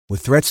With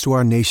threats to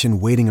our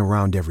nation waiting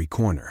around every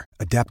corner,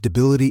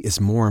 adaptability is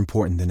more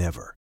important than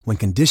ever. When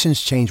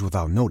conditions change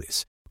without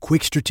notice,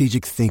 quick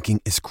strategic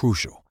thinking is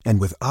crucial.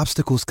 And with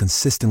obstacles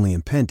consistently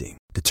impending,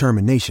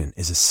 determination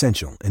is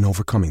essential in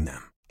overcoming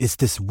them. It's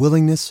this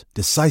willingness,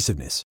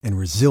 decisiveness, and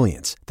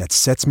resilience that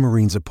sets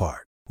Marines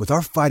apart. With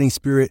our fighting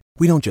spirit,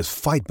 we don't just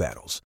fight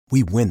battles,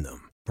 we win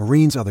them.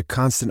 Marines are the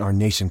constant our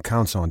nation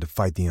counts on to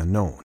fight the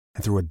unknown.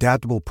 And through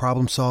adaptable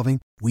problem solving,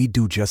 we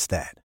do just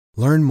that.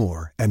 Learn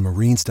more at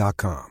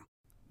marines.com.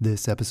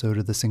 This episode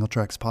of the Single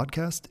Tracks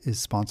podcast is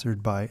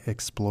sponsored by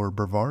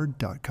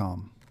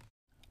ExploreBrevard.com.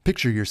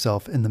 Picture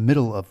yourself in the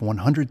middle of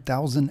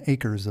 100,000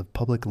 acres of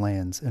public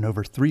lands and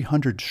over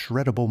 300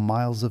 shreddable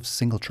miles of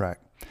single track.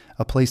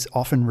 A place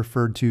often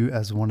referred to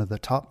as one of the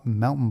top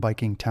mountain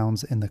biking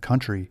towns in the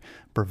country,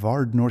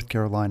 Brevard, North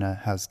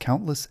Carolina has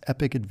countless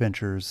epic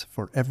adventures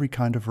for every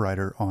kind of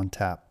rider on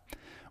tap.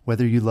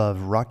 Whether you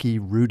love rocky,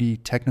 rooty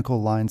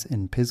technical lines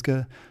in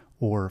Pisgah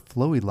or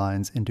flowy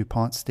lines in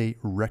DuPont State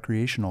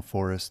Recreational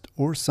Forest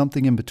or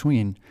something in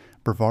between,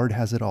 Brevard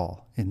has it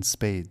all in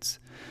spades.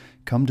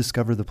 Come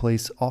discover the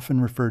place often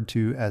referred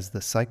to as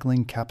the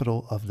cycling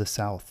capital of the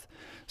South.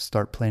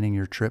 Start planning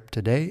your trip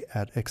today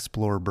at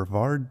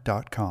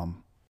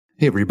ExploreBrevard.com.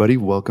 Hey everybody,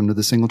 welcome to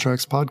the Single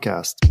Tracks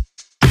podcast.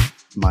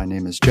 My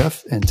name is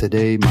Jeff, and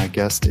today my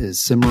guest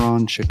is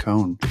Cimarron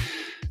Chacon.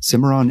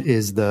 Cimarron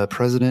is the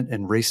president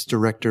and race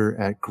director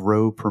at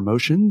Grow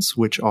Promotions,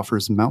 which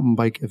offers mountain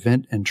bike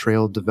event and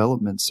trail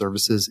development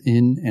services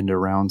in and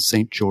around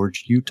St.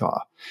 George,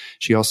 Utah.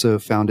 She also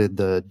founded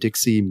the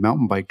Dixie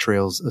Mountain Bike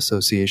Trails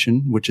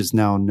Association, which is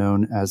now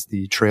known as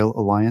the Trail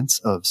Alliance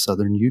of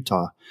Southern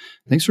Utah.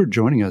 Thanks for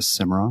joining us,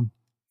 Cimarron.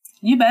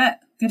 You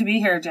bet. Good to be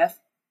here, Jeff.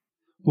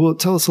 Well,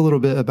 tell us a little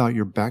bit about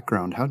your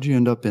background. How did you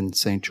end up in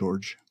St.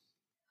 George?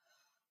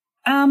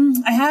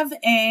 I have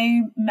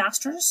a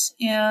master's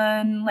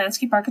in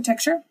landscape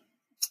architecture,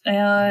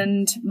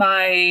 and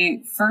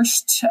my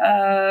first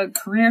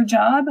career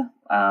job,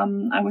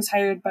 I was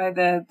hired by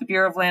the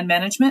Bureau of Land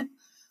Management.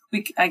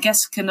 We, I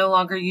guess, can no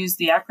longer use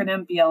the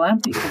acronym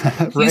BLM because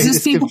it right,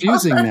 it's people.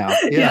 Confusing now.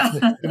 Yeah.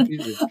 Yeah.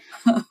 Confusing.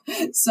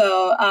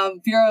 So,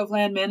 Bureau of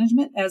Land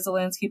Management as a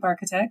landscape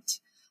architect,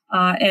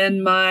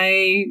 and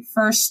my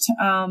first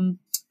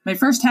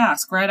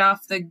task right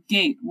off the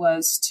gate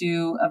was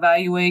to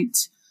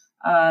evaluate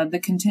the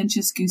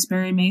contentious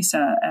Gooseberry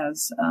Mesa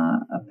as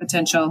a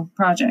potential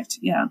project.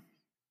 Yeah.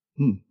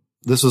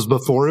 This was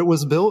before it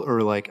was built,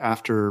 or like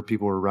after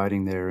people were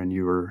riding there and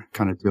you were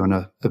kind of doing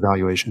a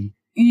evaluation?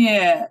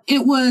 Yeah,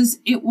 it was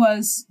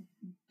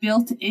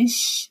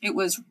built-ish. It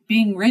was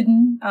being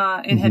ridden.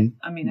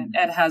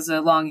 It has a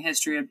long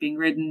history of being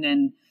ridden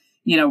and,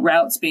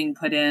 routes being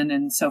put in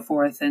and so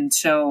forth. And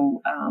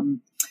so,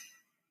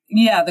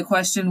 the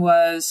question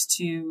was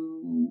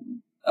to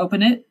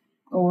open it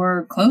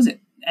or close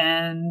it.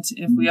 And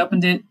if we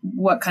opened it,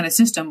 what kind of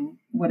system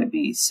would it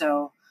be?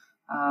 So,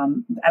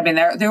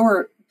 there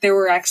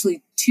were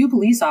actually 2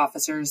 police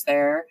officers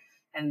there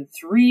and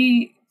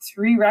three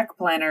rec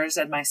planners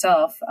and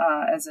myself,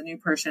 as a new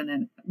person,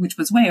 and which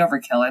was way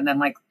overkill. And then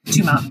like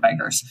 2 mountain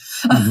bikers.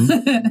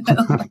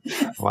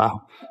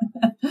 Wow.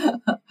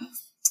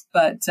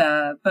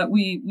 But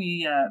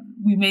we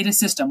made a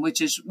system, which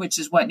is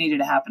what needed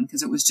to happen.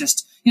 Cause it was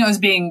just, it was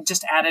being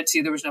just added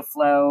to, there was no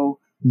flow.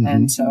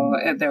 And so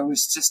there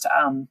was just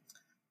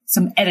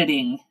some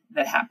editing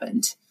that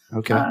happened.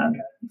 Okay.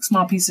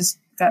 Small pieces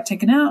got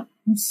taken out,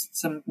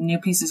 some new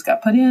pieces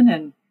got put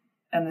in,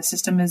 and the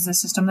system is the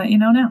system that you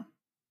know now.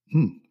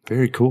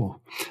 Very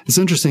cool. It's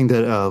interesting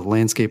that a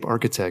landscape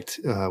architect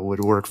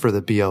would work for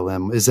the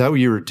BLM. Is that what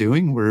you were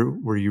doing?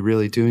 Were you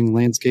really doing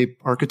landscape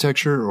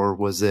architecture, or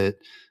was it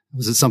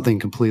something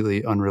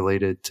completely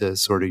unrelated to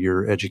sort of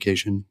your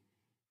education?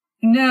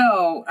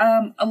 No,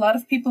 a lot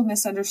of people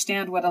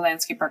misunderstand what a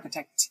landscape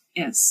architect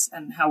is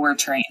and how we're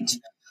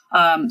trained.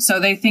 So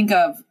they think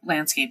of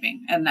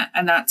landscaping, and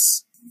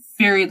that's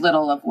very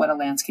little of what a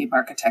landscape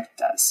architect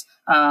does.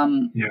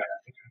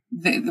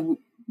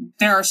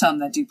 There are some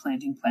that do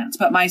planting plans,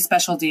 but my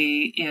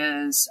specialty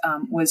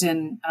was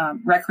in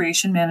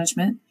recreation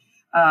management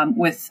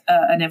with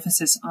an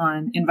emphasis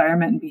on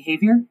environment and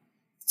behavior.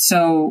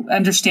 So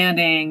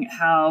understanding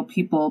how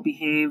people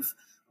behave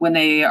when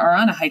they are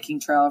on a hiking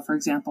trail, for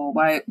example,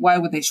 why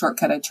would they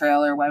shortcut a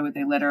trail, or why would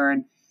they litter,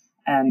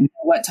 and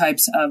what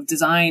types of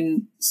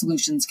design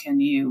solutions can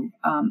you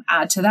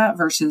add to that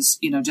versus,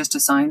 just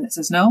a sign that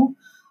says no.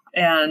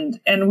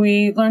 And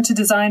we learned to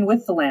design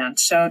with the land.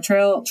 So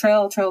trail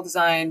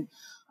design,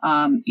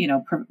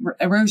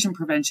 erosion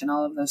prevention,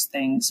 all of those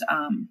things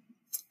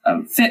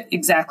fit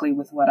exactly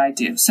with what I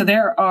do. So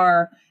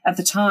at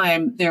the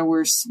time, we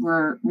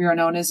were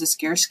known as a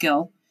scarce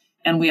skill.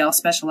 And we all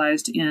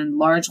specialized in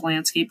large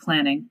landscape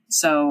planning.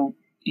 So,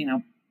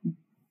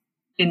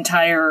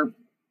 entire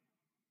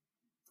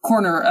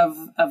corner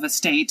of a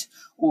state,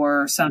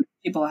 or some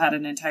people had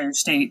an entire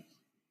state.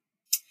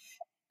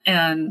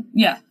 And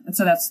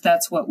so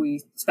that's what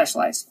we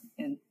specialized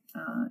in.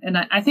 And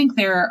I think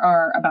there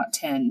are about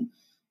 10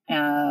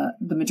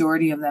 The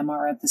majority of them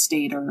are at the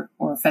state or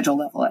federal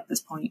level at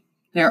this point.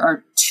 There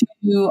are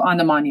 2 on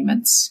the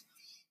monuments.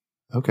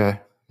 Okay.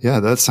 Yeah,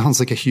 that sounds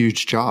like a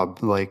huge job.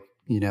 Like,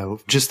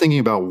 just thinking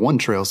about one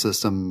trail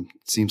system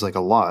seems like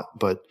a lot,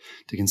 but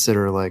to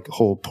consider like a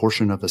whole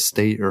portion of a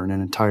state or an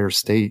entire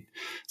state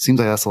seems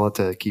like that's a lot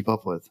to keep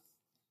up with.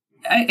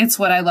 It's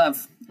what I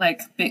love,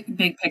 like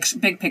big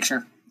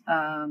picture.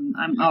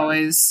 I'm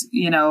always,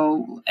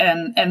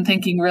 and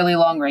thinking really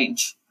long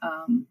range.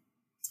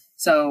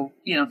 So,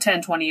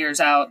 10, 20 years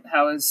out,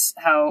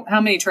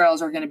 how many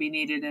trails are going to be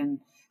needed, and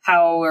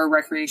how are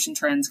recreation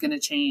trends going to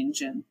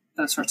change, and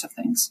those sorts of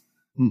things.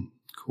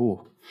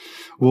 Cool.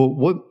 Well,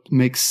 what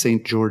makes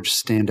St. George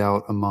stand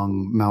out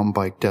among mountain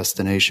bike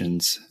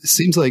destinations? It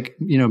seems like,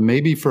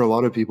 maybe for a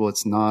lot of people,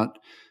 it's not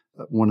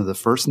one of the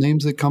first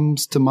names that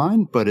comes to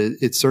mind, but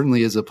it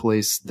certainly is a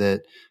place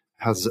that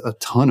has a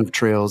ton of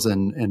trails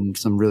and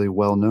some really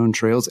well-known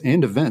trails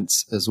and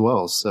events as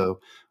well. So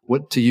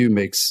what to you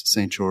makes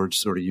St. George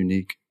sort of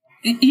unique?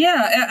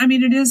 Yeah, I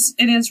mean, it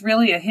is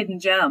really a hidden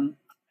gem.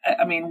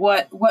 I mean,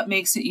 what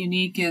makes it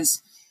unique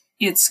is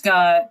it's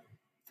got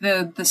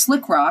the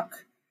Slick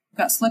Rock. We've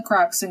got Slick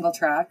Rock single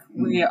track.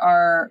 We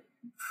are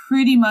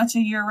pretty much a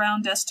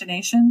year-round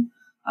destination.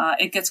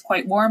 It gets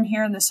quite warm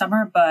here in the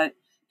summer, but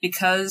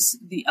because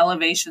the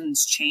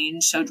elevations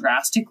change so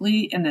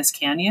drastically in this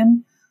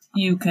canyon,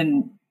 you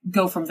can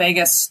go from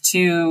Vegas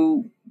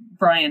to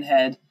Bryan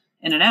Head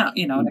in and out,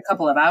 in a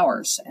couple of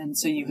hours. And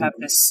so you have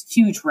this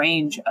huge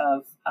range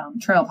of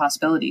trail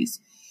possibilities.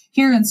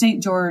 Here in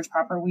St. George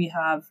proper,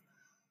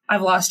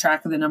 I've lost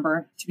track of the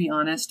number, to be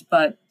honest,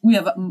 but we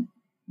have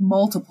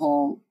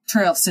multiple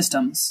trail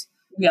systems.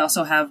 We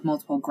also have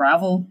multiple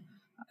gravel,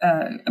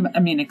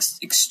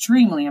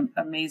 extremely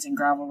amazing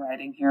gravel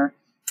riding here.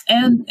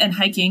 And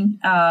hiking,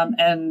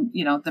 and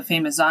the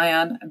famous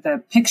Zion,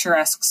 the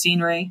picturesque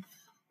scenery.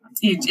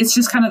 It's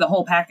just kind of the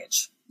whole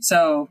package.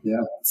 So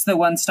It's the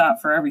one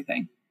stop for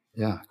everything.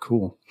 Yeah,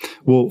 cool.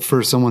 Well,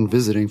 for someone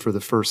visiting for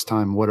the first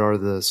time, what are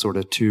the sort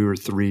of 2 or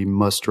 3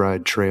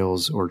 must-ride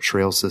trails or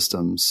trail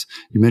systems?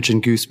 You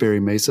mentioned Gooseberry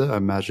Mesa. I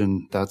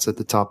imagine that's at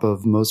the top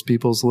of most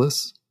people's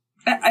lists.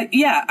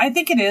 I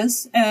think it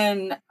is.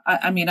 And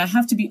I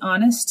have to be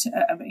honest.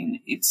 And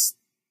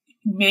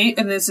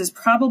this is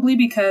probably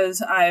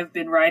because I've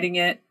been riding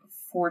it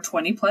for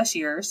 20 plus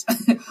years.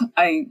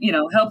 I,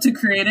 helped to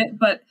create it,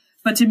 but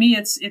to me,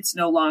 it's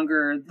no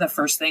longer the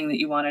first thing that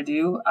you want to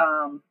do.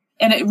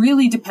 And it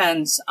really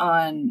depends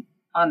on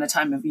the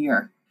time of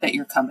year that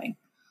you're coming.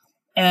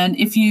 And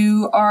if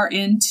you are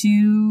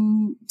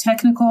into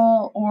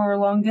technical or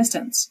long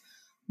distance,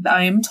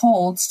 I am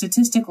told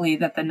statistically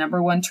that the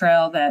number one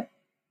trail that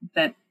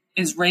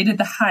is rated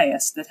the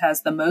highest, that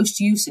has the most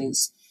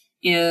uses,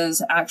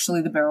 is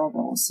actually the Barrel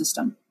Roll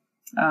system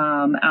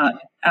out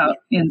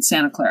in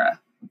Santa Clara.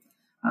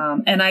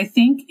 And I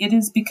think it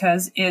is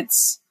because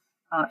it's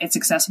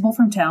accessible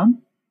from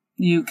town.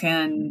 You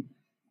can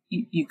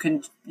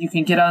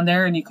get on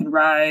there and you can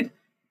ride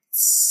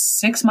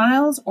 6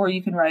 miles, or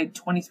you can ride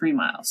 23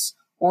 miles,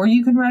 or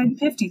you can ride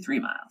 53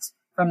 miles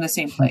from the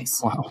same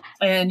place. Wow.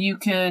 And you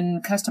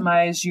can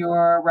customize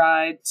your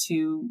ride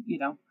to,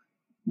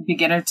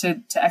 beginner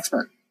to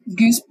expert.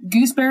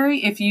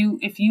 Gooseberry, if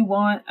you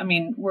want,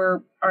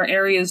 our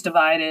area is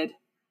divided.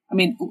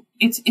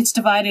 It's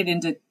divided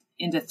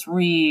into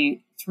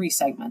three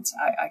segments.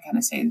 I kind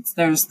of say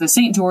there's the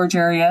St. George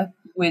area,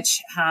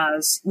 which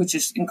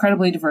is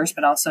incredibly diverse,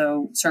 but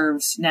also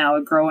serves now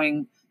a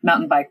growing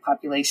mountain bike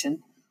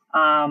population.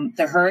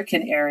 The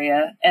Hurricane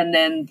area, and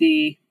then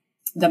the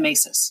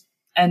Mesas,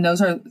 and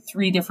those are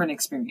 3 different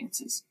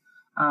experiences.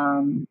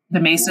 The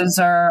Mesas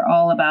are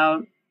all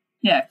about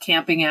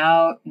camping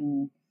out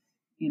and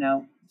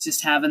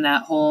just having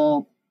that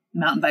whole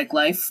mountain bike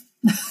life.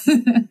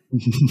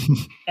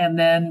 And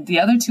then the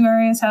other 2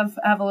 areas have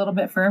a little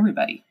bit for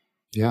everybody.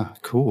 Yeah,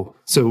 cool.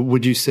 So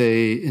would you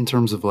say, in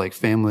terms of like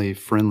family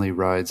friendly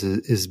rides,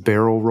 is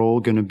Barrel Roll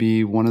going to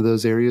be one of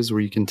those areas where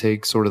you can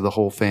take sort of the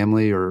whole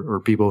family or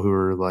people who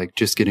are like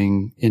just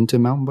getting into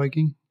mountain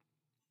biking?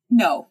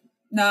 No,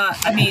 not,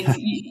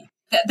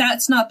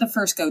 that's not the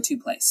first go-to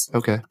place.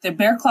 Okay. The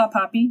Bear Claw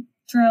Poppy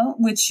Trail,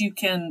 which you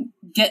can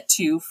get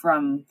to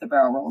from the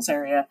Barrel Rolls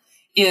area,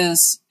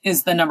 is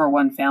the number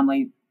one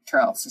family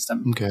trail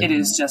system. Okay. It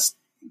is just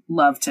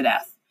loved to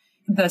death.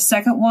 The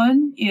second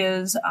one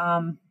is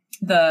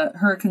the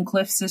Hurricane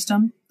Cliff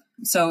system,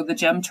 so the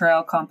Gem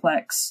Trail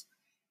complex,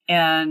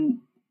 and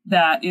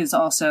that is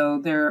also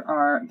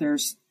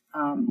there's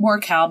more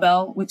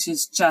cowbell, which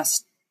is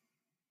just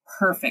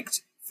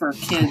perfect for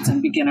kids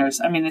and beginners.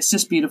 It's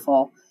just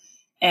beautiful,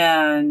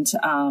 and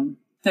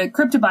the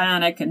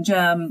Cryptobionic and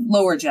Gem,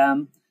 Lower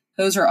Gem,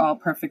 those are all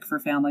perfect for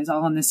families,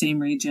 all in the same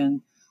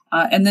region.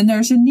 And then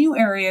there's a new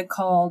area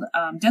called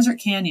Desert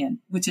Canyon,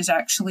 which is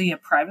actually a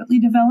privately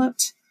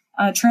developed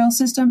trail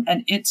system,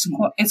 and it's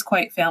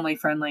quite family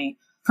friendly,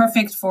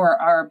 perfect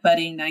for our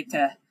budding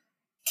NICA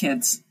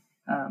kids.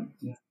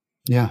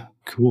 Yeah,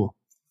 cool.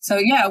 So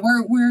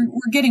we're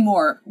getting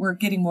more. We're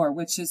getting more,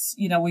 which is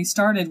we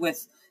started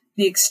with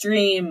the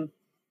extreme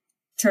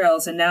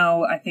trails, and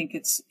now I think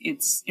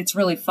it's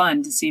really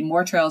fun to see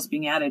more trails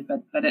being added,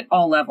 but at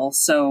all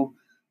levels, so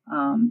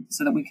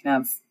that we can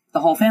have the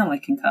whole family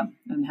can come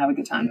and have a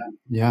good time.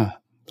 Yeah,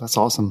 that's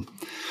awesome.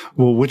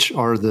 Well, which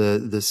are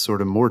the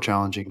sort of more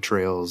challenging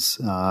trails?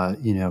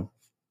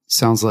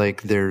 Sounds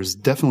like there's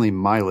definitely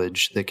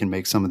mileage that can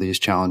make some of these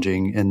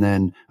challenging. And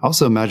then I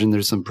also imagine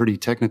there's some pretty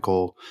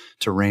technical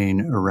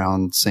terrain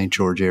around St.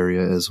 George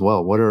area as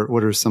well. What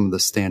are some of the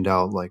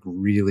standout, like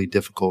really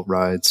difficult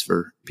rides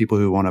for people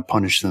who want to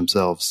punish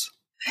themselves?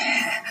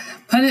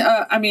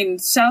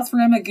 South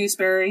Rim at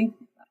Gooseberry,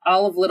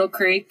 all of Little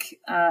Creek,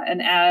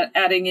 and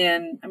adding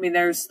in,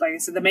 there's, like I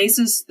said, the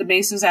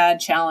Mesas add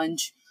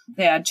challenge.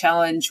 They add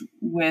challenge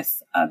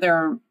with,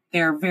 they're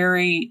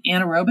very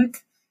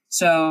anaerobic.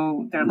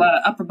 So there's a lot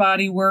of upper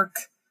body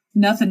work,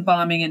 nothing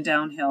bombing and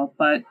downhill,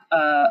 but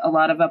a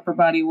lot of upper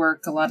body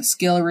work, a lot of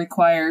skill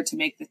required to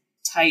make the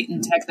tight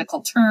and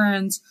technical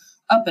turns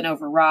up and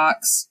over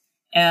rocks.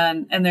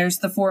 And there's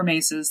the 4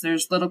 mesas.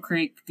 There's Little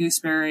Creek,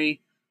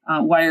 Gooseberry,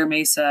 Wire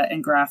Mesa,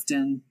 and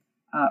Grafton,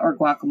 or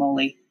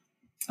Guacamole.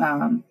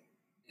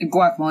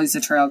 Guacamole is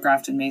the trail,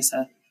 Grafton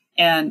Mesa.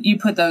 And you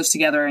put those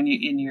together and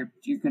you're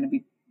going to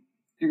be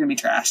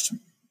trashed.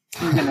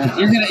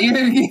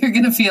 You're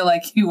gonna feel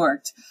like you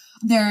worked.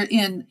 There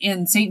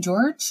in St.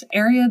 George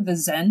area, the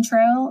Zen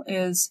Trail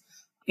is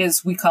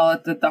we call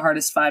it the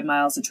hardest 5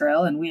 miles of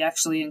trail, and we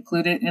actually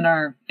include it in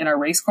our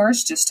race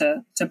course just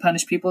to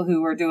punish people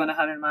who are doing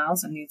 100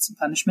 miles and need some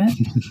punishment.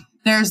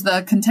 There's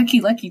the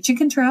Kentucky Lucky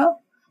Chicken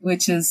Trail,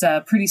 which is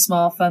a pretty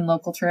small, fun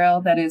local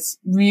trail that is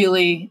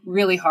really,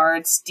 really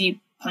hard,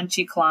 steep,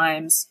 punchy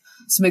climbs,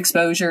 some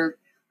exposure,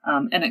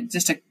 and it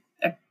just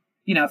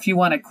if you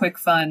want a quick,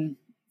 fun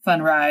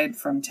ride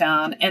from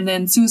town. And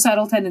then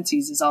Suicidal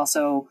Tendencies is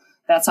also,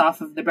 that's off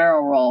of the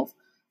barrel roll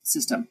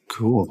system.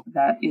 Cool.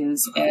 That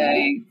is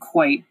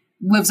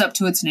lives up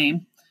to its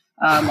name.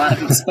 A lot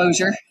of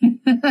exposure.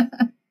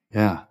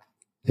 Yeah.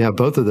 Yeah.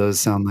 Both of those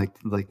sound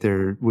like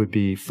there would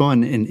be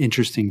fun and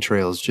interesting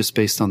trails just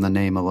based on the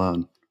name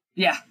alone.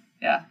 Yeah.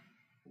 Yeah.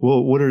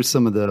 Well, what are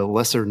some of the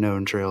lesser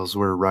known trails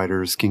where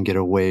riders can get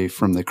away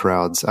from the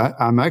crowds?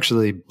 I'm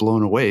actually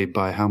blown away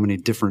by how many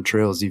different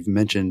trails you've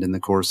mentioned in the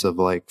course of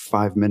like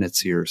 5 minutes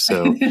here.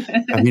 So,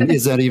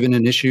 is that even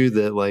an issue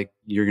that like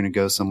you're going to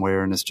go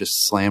somewhere and it's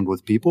just slammed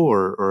with people,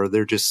 or are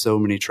there just so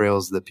many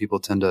trails that people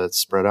tend to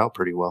spread out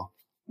pretty well?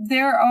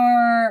 There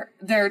are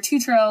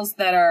 2 trails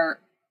that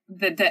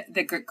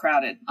get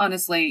crowded.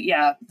 Honestly,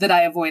 yeah, that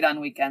I avoid on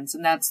weekends,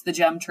 and that's the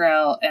Gem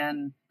Trail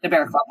and the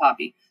Bear Claw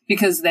Poppy,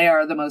 because they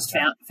are the most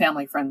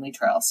family-friendly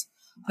trails.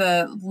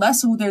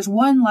 There's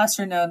one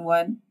lesser-known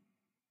one.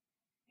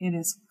 It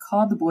is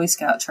called the Boy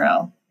Scout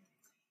Trail,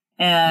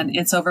 and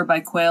it's over by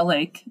Quail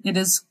Lake. It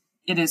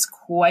is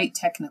quite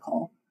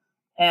technical,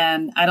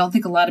 and I don't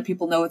think a lot of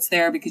people know it's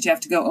there because you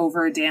have to go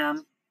over a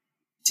dam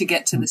to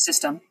get to the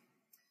system.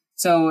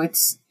 So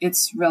it's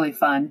really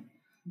fun.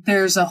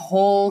 There's a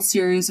whole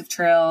series of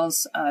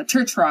trails.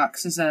 Church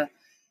Rocks is a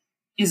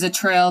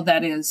trail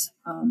that is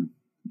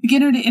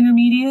beginner to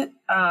intermediate,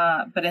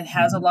 but it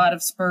has a lot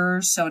of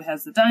spurs. So it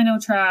has the dyno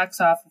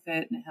tracks off of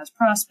it, and it has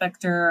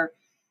Prospector.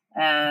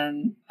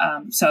 And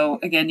so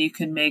again, you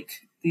can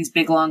make these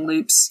big long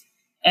loops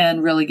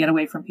and really get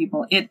away from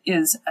people. It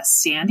is a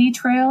sandy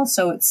trail,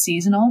 so it's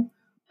seasonal,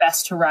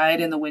 best to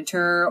ride in the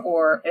winter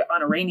or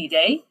on a rainy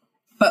day.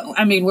 But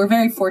we're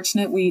very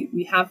fortunate.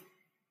 We have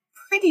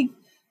pretty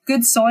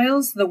good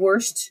soils. The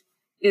worst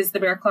is the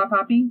Bear Claw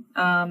Poppy.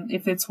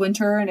 If it's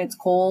winter and it's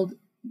cold,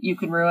 you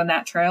can ruin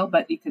that trail,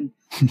 but you can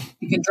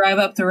drive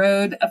up the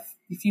road a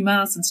few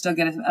miles and still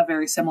get a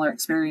very similar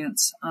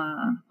experience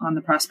on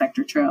the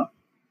Prospector Trail.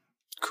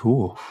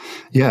 Cool.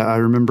 Yeah, I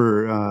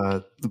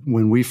remember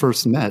when we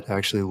first met,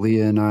 actually,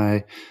 Leah and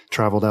I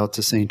traveled out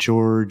to St.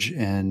 George,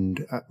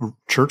 and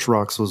Church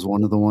Rocks was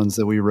one of the ones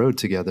that we rode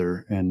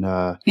together. And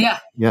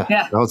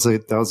that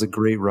was a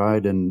great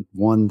ride, and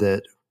one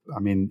that,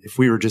 if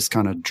we were just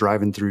kind of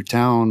driving through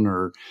town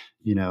or,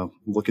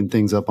 looking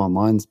things up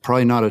online, it's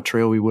probably not a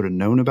trail we would have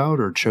known about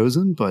or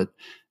chosen, but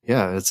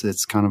yeah,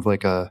 it's kind of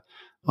like a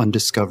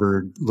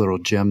undiscovered little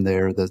gem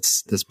there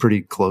that's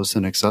pretty close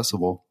and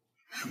accessible.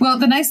 Well,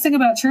 the nice thing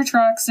about Church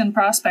Rocks and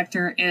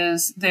Prospector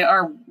is they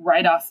are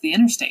right off the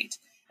interstate.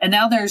 And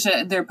now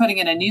they're putting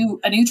in a new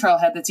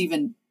trailhead that's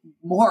even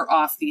more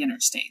off the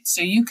interstate.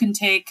 So you can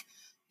take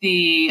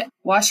the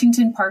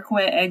Washington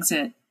Parkway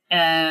exit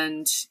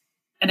and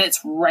it's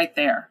right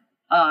there.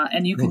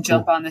 And you can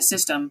jump on the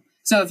system.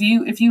 So if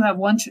you have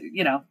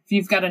if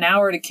you've got an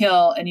hour to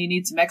kill and you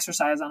need some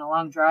exercise on a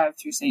long drive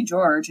through St.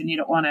 George and you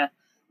don't want to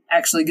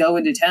actually go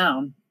into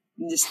town,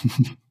 you just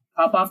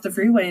hop off the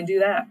freeway and do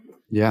that.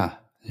 Yeah.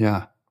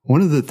 Yeah.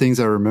 One of the things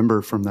I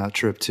remember from that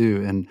trip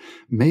too, and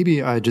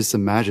maybe I just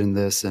imagine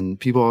this, and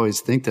people always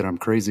think that I'm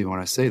crazy when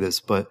I say this,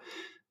 but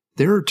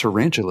there are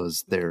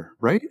tarantulas there,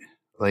 right?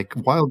 Like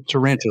wild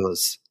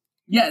tarantulas.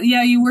 Yeah.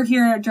 You were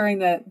here during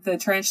the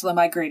tarantula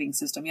migrating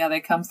system. Yeah.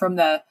 They come from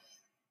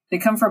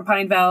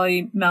Pine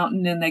Valley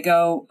Mountain, and they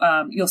go,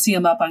 you'll see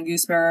them up on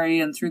Gooseberry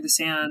and through the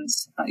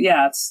sands.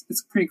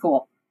 It's pretty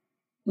cool.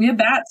 We have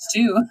bats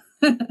too.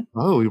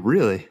 Oh,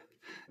 really?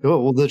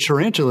 Well, the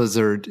tarantulas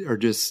are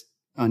just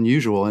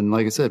unusual. And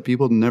like I said,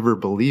 people never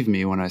believe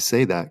me when I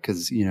say that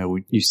because,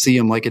 you see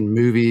them like in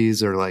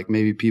movies or like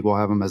maybe people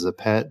have them as a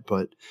pet.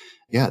 But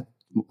yeah,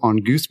 on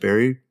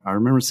Gooseberry, I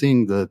remember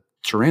seeing the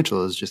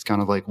tarantulas just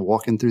kind of like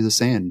walking through the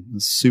sand.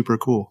 It's super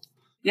cool.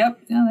 Yep.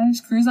 Yeah, they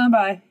just cruise on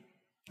by.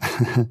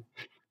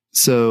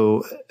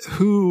 So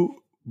who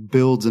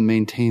builds and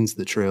maintains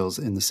the trails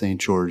in the St.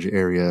 George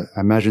area? I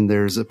imagine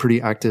there's a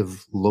pretty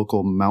active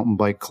local mountain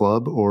bike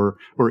club, or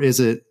is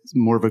it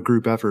more of a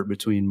group effort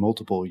between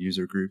multiple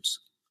user groups?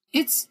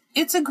 It's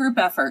a group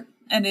effort,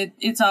 and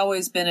it's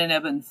always been an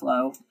ebb and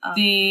flow.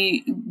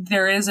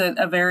 There is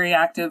a very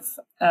active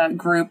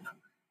group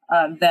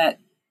that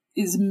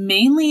is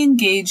mainly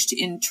engaged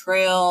in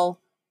trail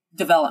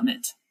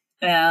development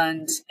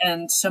and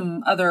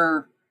some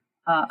other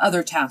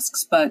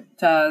tasks, but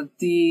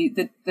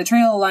the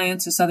Trail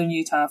Alliance of Southern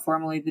Utah,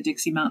 formerly the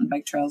Dixie Mountain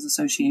Bike Trails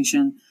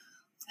Association,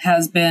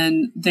 has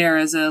been there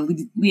as a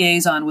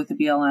liaison with the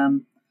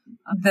BLM.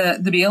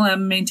 The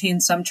BLM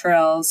maintains some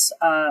trails.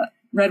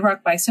 Red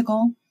Rock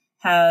Bicycle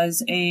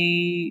has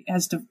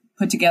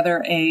put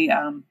together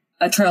a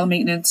trail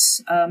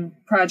maintenance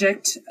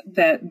project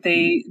that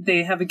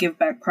they have a give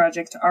back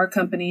project. Our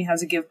company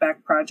has a give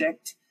back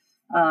project.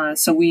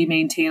 So we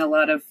maintain a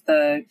lot of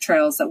the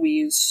trails that we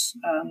use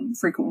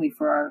frequently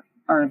for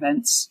our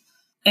events.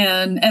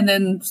 And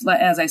then,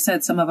 as I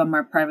said, some of them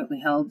are privately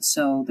held.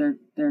 So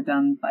they're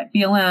done by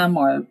BLM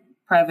or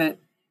private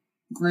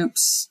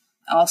groups.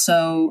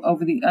 Also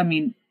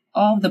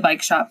all of the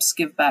bike shops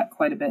give back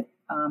quite a bit.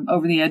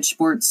 Over the Edge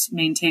Sports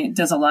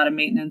does a lot of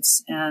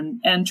maintenance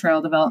and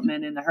trail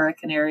development in the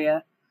Hurricane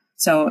area.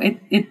 So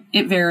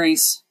it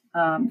varies.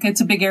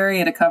 It's a big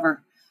area to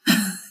cover.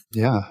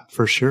 Yeah,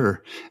 for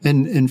sure.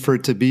 And for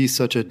it to be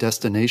such a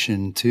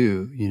destination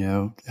too,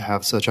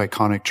 have such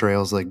iconic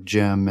trails like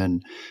Gem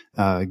and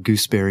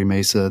Gooseberry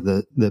Mesa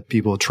that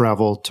people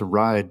travel to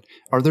ride.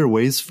 Are there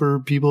ways for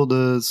people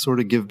to sort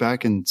of give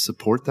back and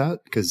support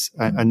that? Because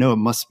I know it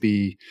must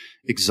be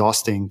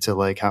exhausting to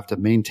like have to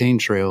maintain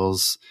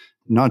trails,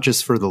 not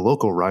just for the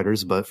local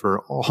riders, but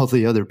for all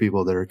the other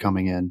people that are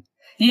coming in.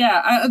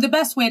 Yeah, the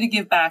best way to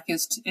give back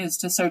is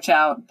to search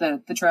out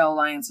the Trail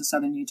Alliance of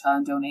Southern Utah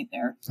and donate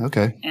there.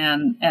 Okay,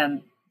 and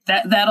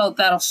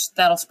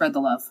that'll spread the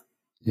love.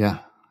 Yeah,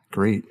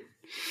 great.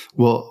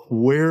 Well,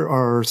 where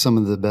are some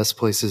of the best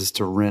places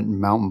to rent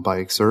mountain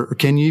bikes, or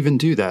can you even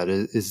do that?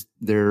 Is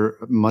there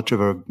much of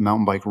a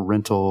mountain bike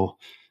rental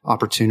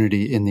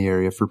opportunity in the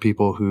area for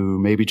people who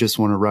maybe just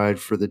want to ride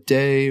for the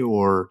day,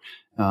 or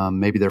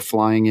maybe they're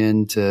flying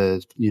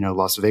into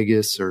Las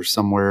Vegas or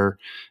somewhere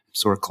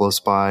sort of close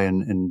by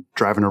and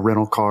driving a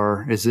rental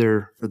car? Are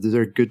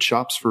there good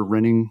shops for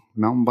renting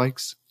mountain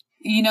bikes?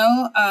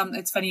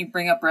 It's funny you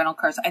bring up rental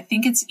cars. I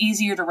think it's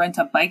easier to rent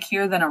a bike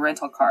here than a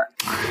rental car.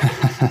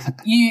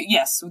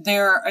 Yes,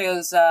 there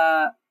is.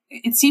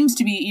 It seems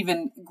to be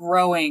even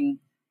growing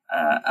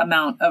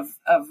amount of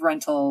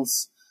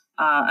rentals.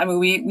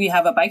 We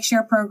have a bike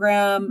share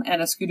program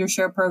and a scooter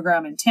share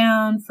program in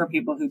town for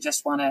people who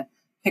just want to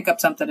pick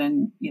up something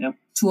and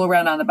tool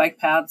around on the bike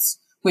paths,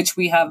 which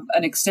we have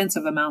an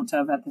extensive amount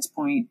of at this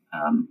point,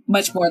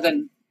 much more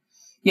than,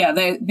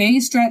 they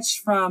stretch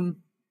from,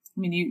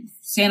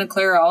 Santa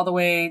Clara all the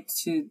way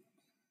to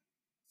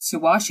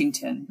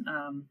Washington.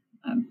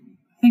 I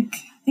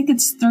think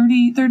it's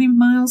 30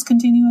 miles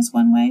continuous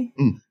one way.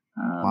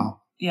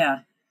 Wow. Yeah.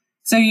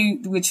 So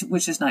which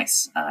is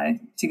nice,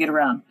 to get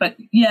around. But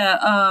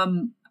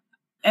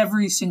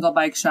every single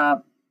bike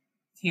shop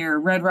here,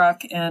 Red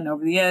Rock and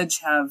Over the Edge,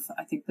 have,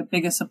 I think, the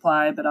biggest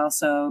supply, but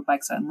also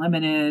Bikes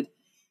Unlimited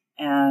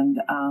and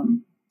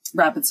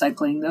Rapid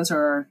Cycling. Those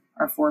are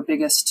our four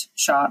biggest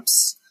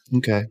shops.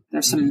 Okay.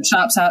 There's some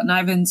shops out in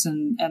Ivins,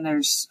 and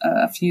there's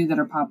a few that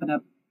are popping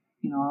up,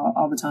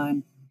 all the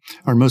time.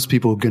 Are most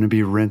people going to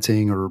be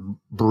renting or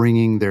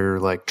bringing their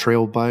like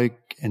trail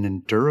bike and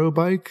enduro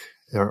bike?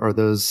 Are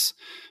those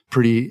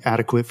pretty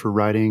adequate for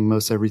riding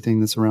most everything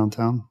that's around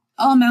town?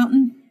 All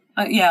mountain.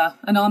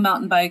 An all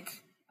mountain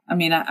bike.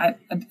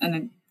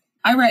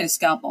 I ride a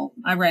Scalpel.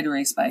 I ride a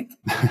race bike.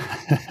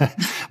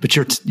 But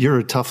you're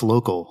a tough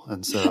local.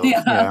 And so,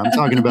 I'm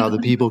talking about the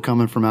people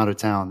coming from out of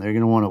town. They're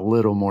going to want a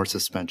little more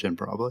suspension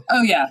probably.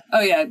 Oh, yeah.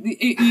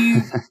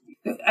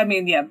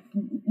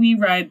 We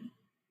ride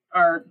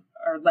our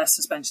less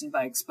suspension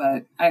bikes,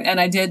 but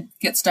I did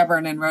get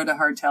stubborn and rode a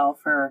hardtail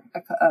for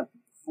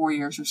 4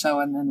 years or so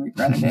and then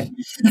regretted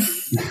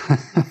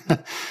it.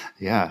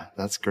 Yeah,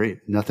 that's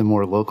great. Nothing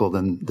more local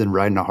than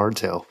riding a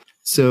hardtail.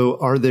 So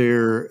are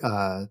there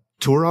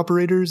tour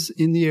operators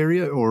in the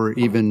area or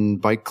even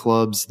bike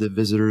clubs that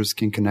visitors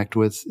can connect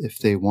with if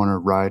they want to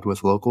ride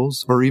with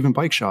locals, or even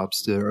bike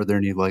shops? Are there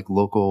any like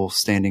local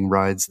standing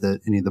rides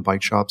that any of the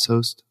bike shops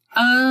host?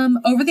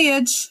 Over the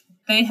Edge,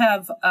 they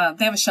have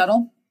a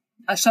shuttle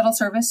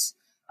service,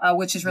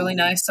 which is really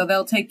nice. So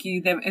they'll take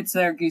you, it's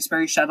their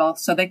Gooseberry shuttle,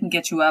 so they can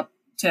get you up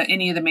to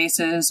any of the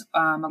mesas.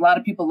 A lot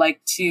of people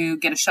like to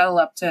get a shuttle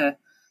up to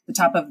the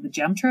top of the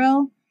Gem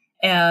Trail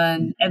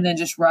and then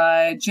just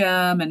ride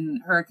Gem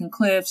and Hurricane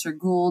Cliffs or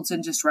Gould's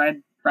and just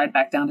ride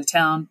back down to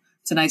town.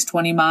 It's a nice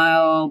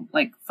 20-mile,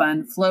 like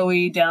fun,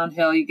 flowy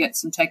downhill. You get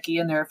some techie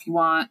in there if you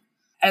want.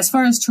 As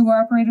far as tour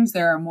operators,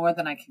 there are more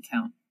than I can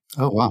count.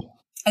 Oh, wow.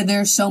 And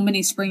there's so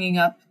many springing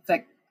up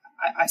that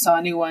I saw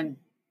a new one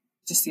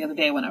just the other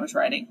day when I was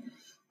riding.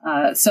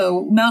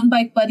 So Mountain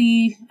Bike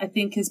Buddy, I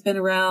think, has been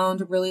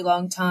around a really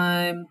long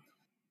time.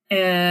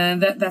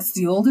 And that's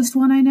the oldest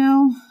one I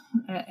know.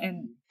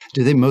 And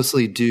do they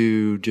mostly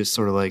do just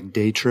sort of like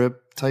day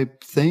trip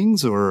type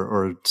things,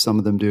 or some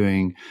of them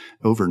doing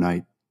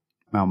overnight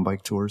mountain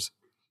bike tours?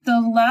 The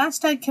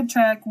last I kept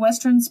track,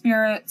 Western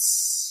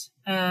Spirits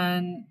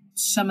and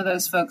some of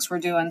those folks were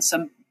doing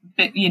some,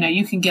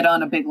 you can get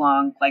on a big,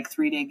 long, like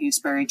 3-day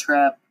gooseberry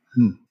trip.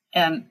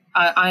 And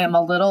I am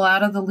a little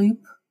out of the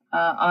loop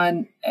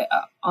on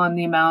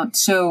the amount.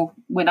 So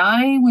when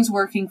I was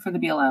working for the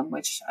BLM,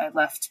 which I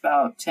left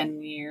about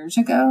 10 years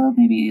ago,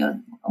 maybe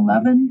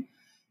 11,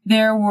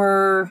 there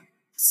were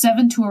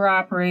 7 tour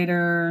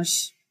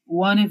operators,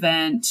 1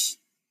 event.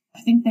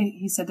 I think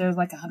he said there was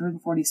like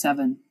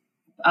 147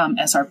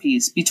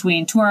 SRPs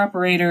between tour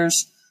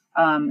operators,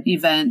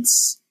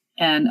 events,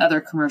 and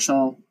other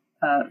commercial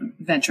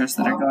ventures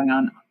that are going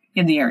on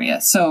in the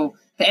area. So,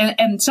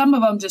 and some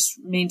of them just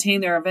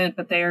maintain their event,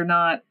 but they are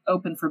not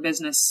open for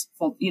business.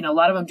 A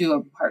lot of them do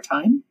a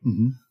part-time.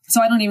 Mm-hmm.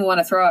 So I don't even want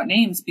to throw out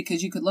names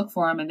because you could look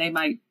for them and they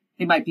might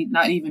be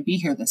not even be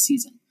here this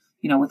season,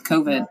 with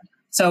COVID. Yeah.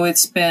 So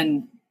it's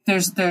been,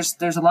 there's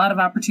a lot of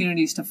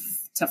opportunities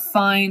to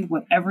find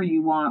whatever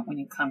you want when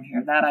you come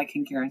here. That I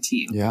can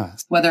guarantee you. Yeah.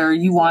 Whether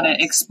you want to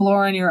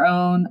explore on your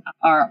own,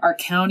 our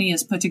county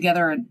has put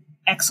together an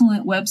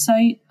excellent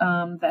website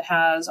that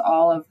has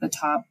all of the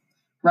top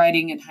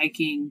riding and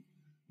hiking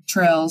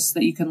trails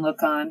that you can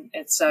look on.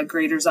 It's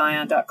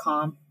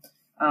greaterzion.com.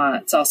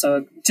 It's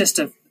also just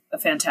a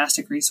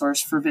fantastic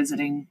resource for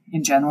visiting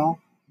in general.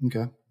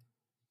 Okay.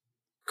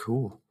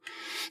 Cool.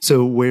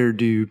 So where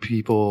do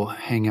people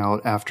hang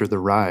out after the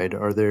ride?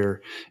 Are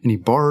there any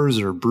bars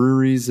or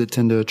breweries that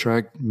tend to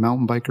attract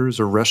mountain bikers,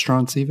 or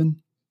restaurants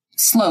even?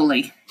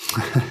 Slowly.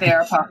 They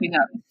are popping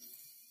up.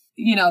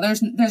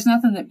 There's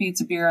nothing that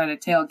beats a beer at a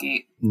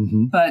tailgate.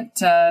 Mm-hmm. But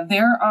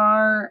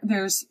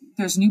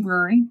there's a new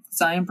brewery,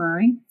 Zion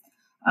Brewery,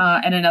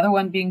 and another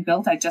one being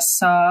built. I just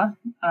saw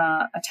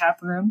a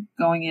tap room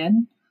going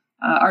in.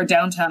 Our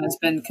downtown has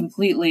been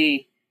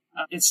completely,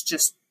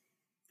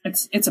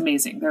 it's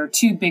amazing. There are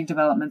 2 big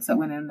developments that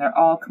went in. They're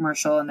all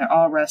commercial and they're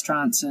all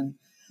restaurants and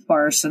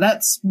bars. So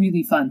that's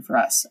really fun for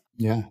us.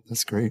 Yeah,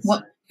 that's great.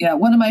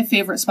 One of my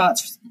favorite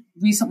spots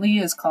recently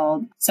is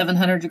called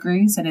 700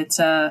 Degrees, and it's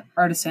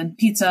artisan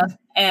pizza,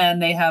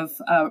 and they have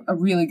a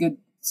really good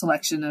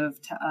selection of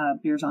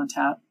beers on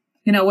tap.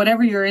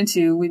 Whatever you're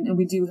into,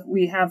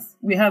 we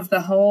have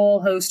the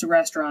whole host of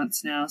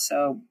restaurants now.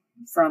 So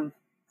from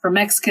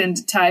Mexican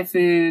to Thai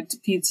food to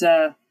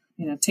pizza,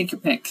 take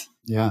your pick.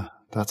 Yeah,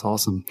 that's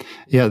awesome.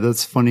 Yeah,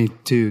 that's funny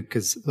too,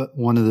 because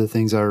one of the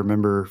things I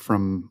remember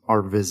from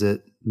our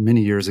visit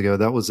many years ago,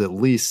 that was at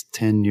least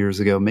 10 years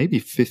ago, maybe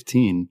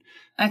 15.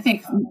 I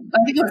think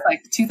it was like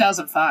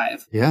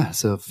 2005. Yeah,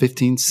 so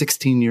 15,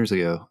 16 years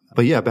ago.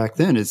 But yeah, back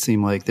then it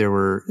seemed like there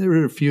were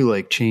a few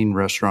like chain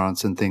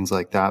restaurants and things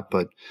like that.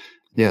 But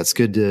yeah, it's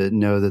good to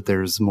know that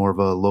there's more of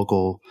a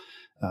local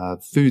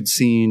food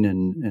scene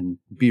and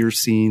beer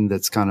scene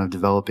that's kind of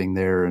developing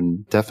there,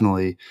 and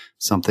definitely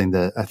something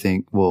that I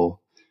think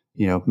will,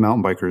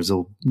 mountain bikers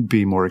will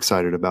be more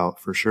excited about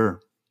for sure.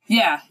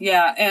 Yeah.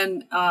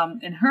 And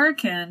in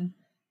Hurricane,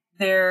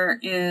 there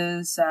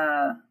is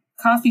a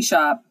coffee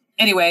shop.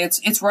 Anyway,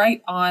 it's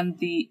right on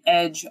the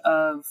edge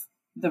of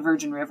the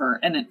Virgin River,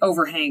 and it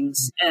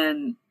overhangs.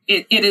 And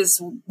it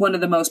is one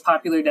of the most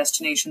popular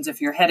destinations if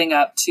you're heading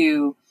up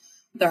to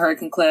the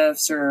Hurricane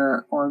Cliffs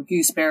or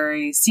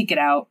Gooseberry. Seek it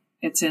out.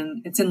 It's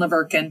in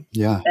Laverkin.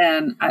 Yeah.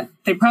 And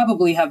they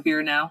probably have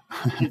beer now.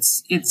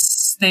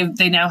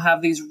 They now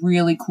have these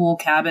really cool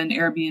cabin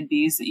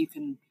Airbnbs that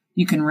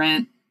you can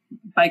rent,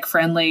 bike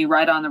friendly,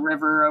 right on the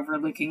river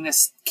overlooking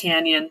this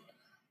canyon.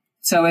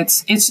 So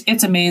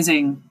it's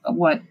amazing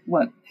what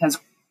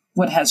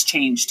has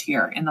changed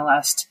here in the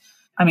last,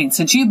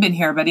 since you've been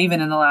here, but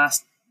even in the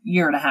last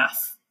year and a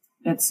half,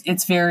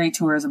 it's very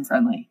tourism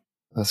friendly.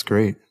 That's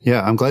great.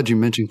 Yeah. I'm glad you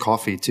mentioned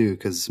coffee too,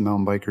 because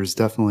mountain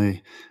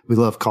bikers we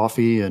love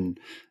coffee, and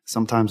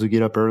sometimes we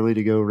get up early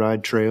to go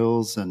ride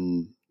trails.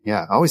 And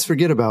yeah, I always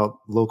forget about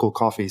local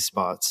coffee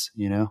spots,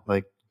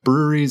 like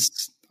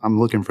breweries. I'm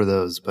looking for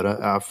those, but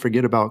I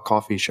forget about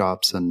coffee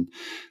shops, and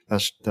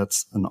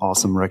that's an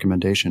awesome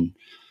recommendation.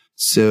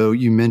 So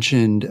you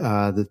mentioned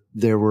that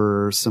there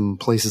were some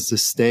places to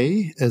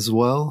stay as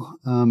well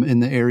in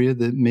the area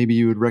that maybe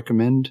you would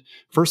recommend.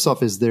 First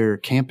off, is there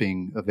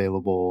camping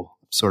available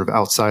sort of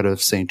outside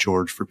of St.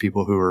 George for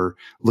people who are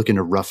looking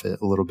to rough it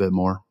a little bit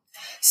more?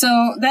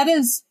 So that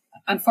is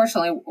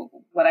unfortunately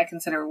what I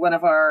consider one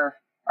of our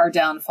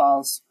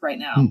downfalls right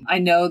now. I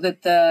know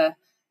that the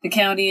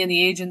county and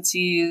the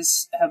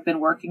agencies have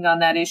been working on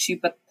that issue,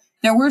 but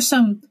there were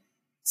some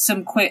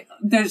some quick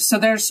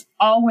there's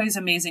always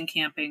amazing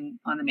camping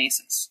on the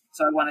mesas.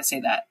 So I want to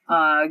say that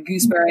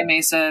Gooseberry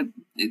Mesa,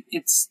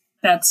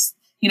 that's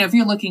if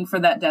you're looking for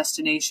that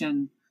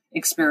destination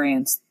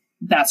experience,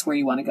 that's where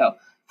you want to go.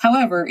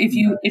 However, if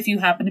you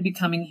happen to be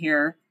coming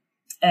here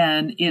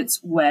and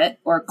it's wet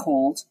or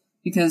cold,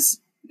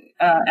 because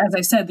as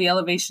I said, the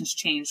elevations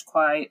changed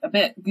quite a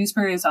bit.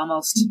 Gooseberry is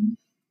almost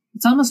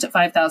at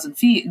 5,000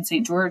 feet, and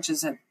St. George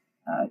is at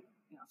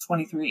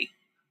 23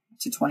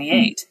 to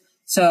 28.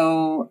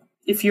 So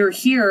if you're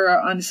here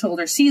on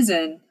shoulder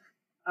season,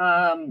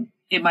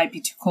 it might be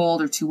too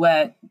cold or too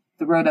wet.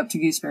 The road up to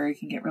Gooseberry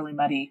can get really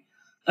muddy.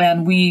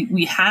 And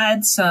we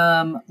had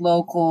some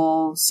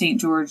local St.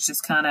 George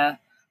just kind of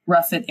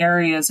rough it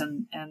areas,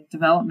 and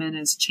development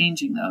is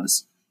changing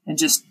those, and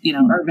just,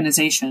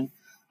 urbanization.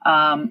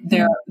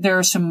 There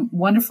are some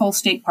wonderful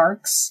state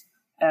parks.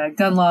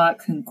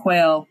 Gunlock and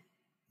Quail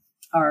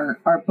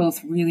are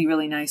both really,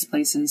 really nice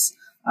places.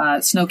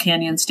 Snow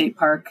Canyon State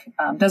Park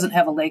doesn't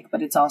have a lake,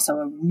 but it's also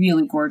a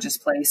really gorgeous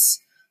place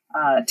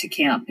to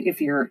camp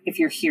if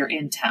you're here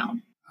in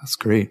town. That's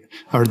great.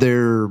 Are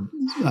there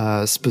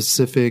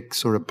specific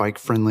sort of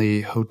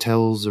bike-friendly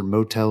hotels or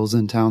motels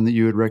in town that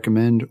you would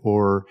recommend?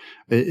 Or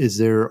is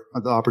there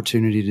the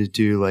opportunity to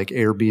do like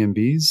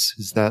Airbnbs?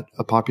 Is that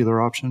a popular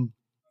option?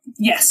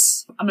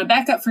 Yes. I'm going to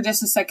back up for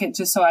just a second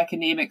just so I can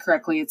name it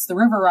correctly. It's the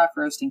River Rock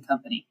Roasting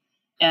Company.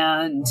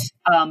 And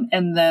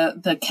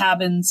the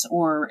cabins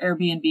or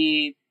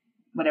Airbnb,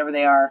 whatever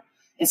they are,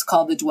 it's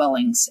called the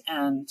Dwellings.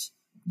 And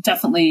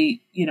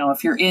definitely,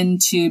 if you're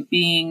into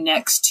being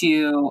next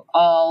to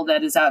all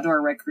that is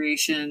outdoor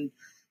recreation,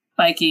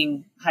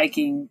 biking,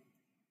 hiking,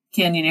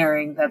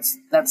 canyoneering,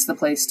 that's the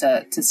place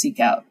to seek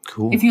out.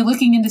 Cool. If you're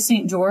looking into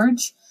St.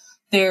 George,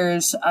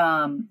 there's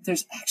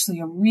actually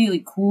a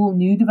really cool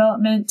new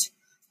development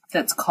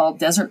that's called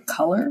Desert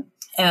Color,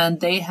 and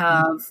they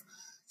have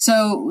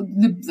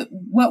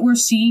what we're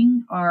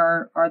seeing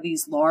are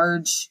these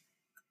large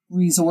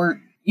resort.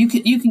 You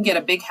can get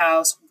a big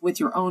house with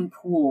your own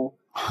pool.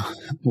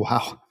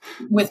 Wow.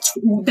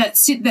 That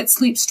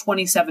sleeps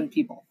 27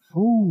 people.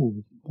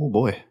 Oh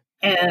boy.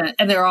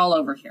 And they're all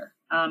over here.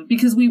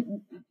 Because we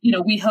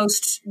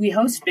host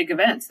big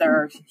events. There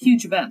are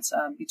huge events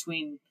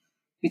between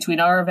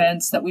our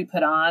events that we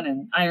put on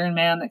and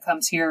Ironman that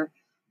comes here.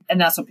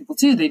 And that's what people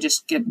do. They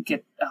just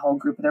get a whole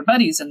group of their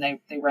buddies and they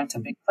rent a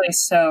big place.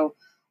 So,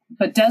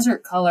 but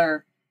Desert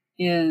Color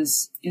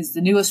is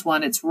the newest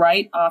one. It's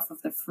right off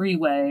of the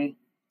freeway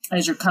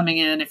as you're coming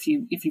in if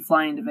you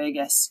fly into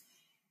Vegas.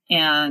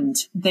 And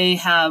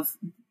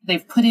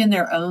they've put in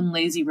their own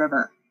lazy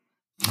river.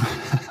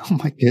 Oh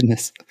my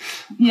goodness.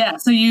 Yeah.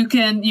 So you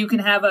can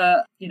have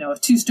a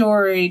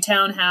 2-story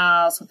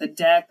townhouse with a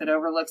deck that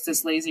overlooks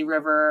this lazy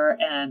river,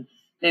 and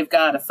they've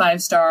got a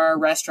 5-star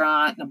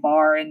restaurant and a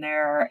bar in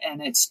there,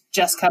 and it's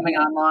just coming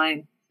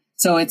online.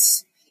 So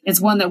it's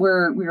one that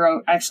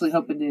we're actually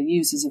hoping to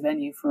use as a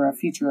venue for a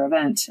future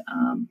event.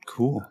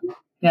 Cool.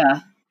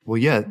 Yeah. Well,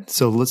 yeah.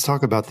 So let's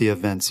talk about the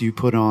events. You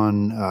put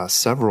on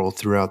several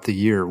throughout the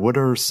year. What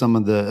are some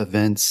of the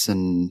events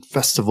and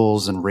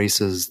festivals and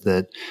races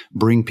that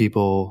bring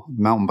people,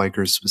 mountain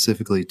bikers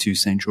specifically, to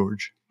St.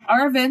 George?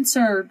 Our events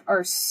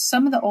are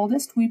some of the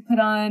oldest. We put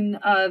on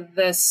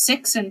the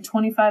 6 and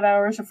 25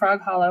 hours of Frog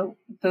Hollow.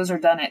 Those are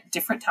done at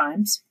different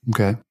times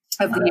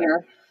of the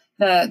year.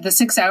 The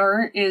 6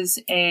 hour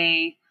is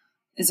a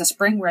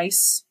spring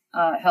race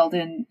held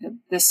in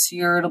this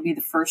year. It'll be the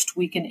first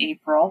week in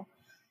April.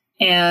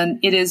 And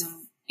it is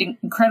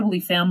incredibly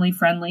family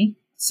friendly.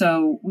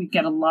 So we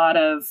get a lot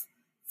of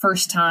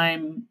first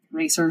time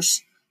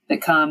racers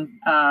that come.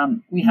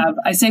 We have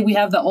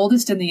the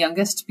oldest and the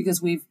youngest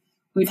because we've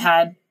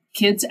had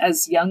kids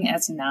as young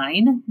as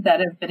 9 that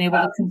have been able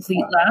to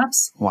complete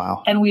laps.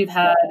 Wow. And we've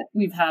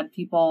had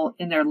people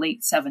in their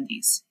late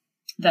 70s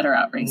that are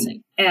out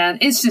racing. And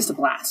it's just a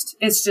blast.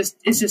 It's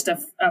just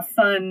a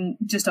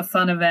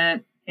fun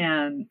event,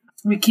 and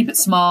we keep it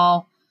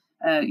small.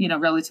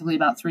 Relatively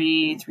about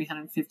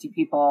 350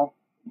 people.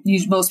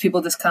 Most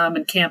people just come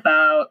and camp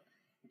out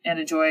and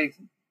enjoy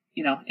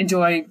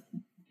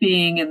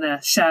being in the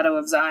shadow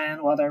of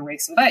Zion while they're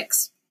racing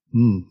bikes.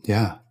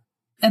 Yeah.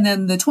 And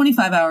then the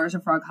 25 hours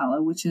of Frog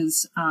Hollow, which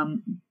is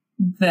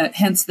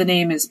hence the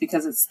name is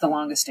because it's the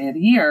longest day of the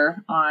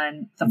year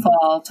on the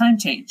fall time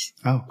change.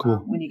 Oh,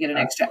 cool. When you get an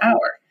extra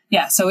hour.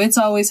 Yeah. So it's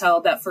always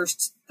held the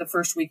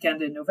first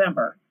weekend in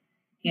November.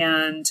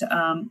 And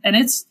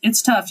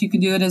it's tough. You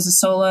can do it as a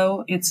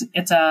solo. It's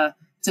a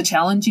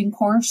challenging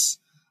course.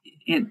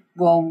 It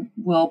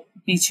will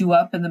beat you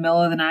up in the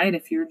middle of the night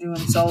if you're doing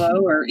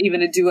solo or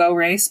even a duo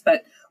race.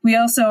 But we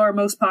also are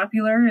most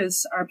popular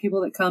is our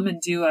people that come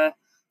and do a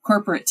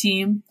corporate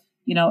team,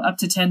 up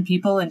to 10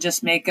 people and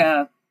just make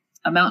a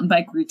mountain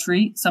bike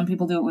retreat. Some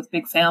people do it with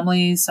big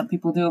families. Some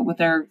people do it with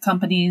their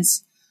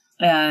companies.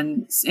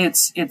 And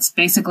it's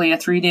basically a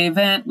 3-day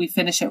event. We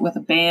finish it with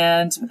a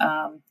band,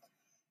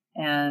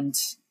 and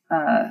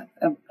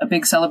a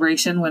big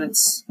celebration when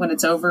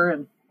it's over,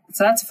 and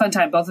so that's a fun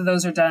time. Both of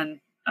those are done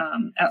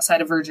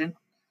outside of Virgin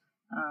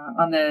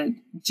on the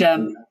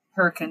GEM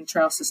Hurricane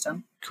Trail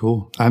System.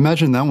 Cool. I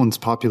imagine that one's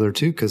popular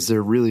too, because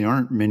there really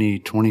aren't many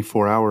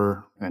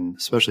 24-hour and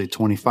especially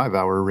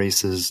 25-hour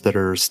races that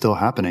are still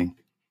happening.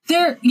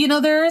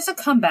 There is a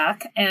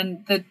comeback,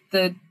 and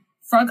the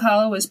Frog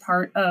Hollow is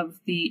part of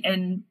the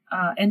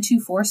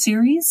N24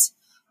 series,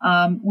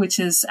 which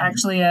is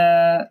actually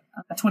a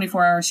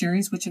 24-hour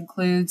series, which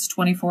includes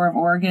 24 of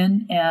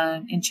Oregon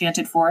and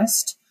Enchanted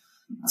Forest.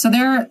 So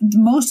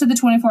most of the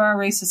 24-hour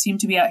races seem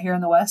to be out here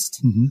in the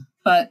West,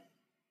 but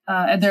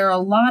there are a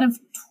lot of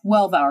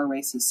 12-hour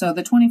races. So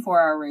the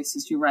 24-hour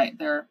races, you're right,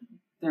 there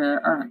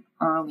are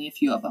only a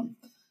few of them.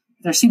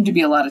 There seem to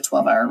be a lot of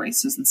 12-hour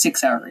races and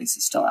 6-hour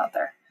races still out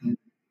there.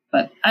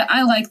 But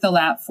I like the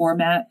lap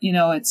format.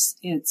 It's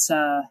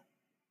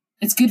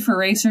good for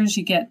racers.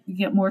 You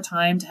get more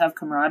time to have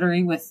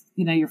camaraderie with,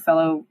 your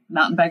fellow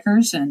mountain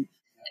bikers and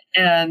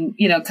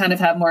kind of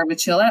have more of a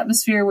chill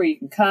atmosphere where you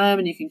can come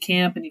and you can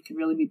camp and you can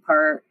really be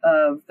part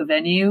of the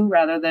venue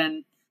rather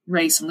than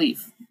race and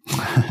leave.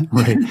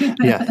 Right.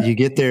 Yeah. You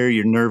get there,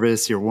 you're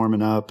nervous, you're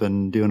warming up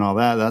and doing all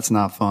that. That's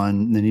not fun.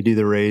 And then you do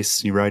the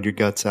race, you ride your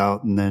guts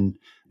out, and then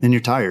you're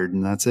tired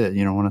and that's it.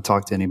 You don't want to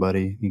talk to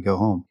anybody. You go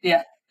home.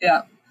 Yeah.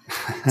 Yeah.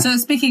 So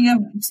speaking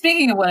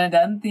of one and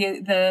done,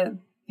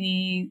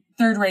 the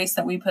third race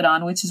that we put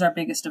on, which is our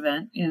biggest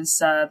event, is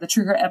the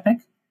True Grit Epic.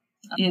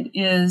 It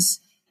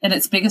is in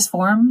its biggest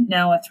form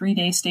now a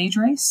 3-day stage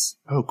race.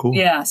 Oh, cool.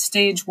 Yeah.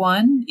 Stage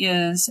 1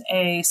 is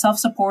a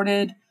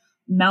self-supported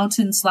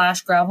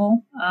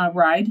mountain/gravel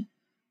ride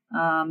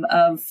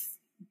of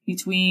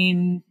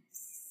between.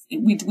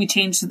 We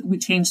change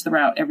the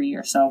route every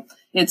year, so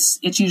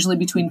it's usually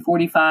between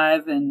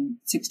 45 and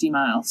 60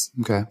 miles.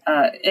 Okay.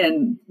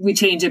 And we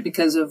change it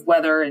because of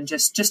weather and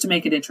just to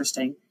make it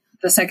interesting.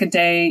 The second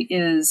day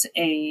is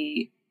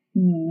a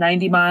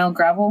 90-mile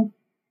gravel,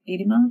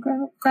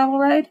 80-mile gravel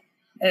ride.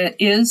 It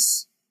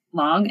is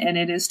long and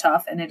it is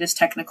tough and it is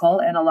technical,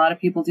 and a lot of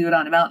people do it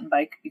on a mountain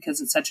bike because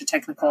it's such a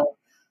technical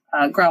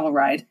gravel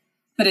ride.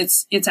 But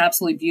it's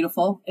absolutely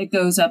beautiful. It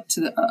goes up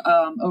to the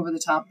over the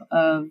top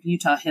of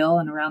Utah Hill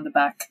and around the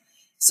back.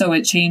 So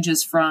it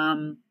changes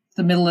from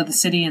the middle of the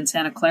city in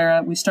Santa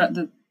Clara.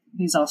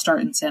 These all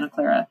start in Santa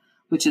Clara,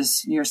 which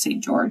is near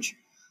St. George.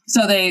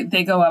 So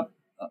they go up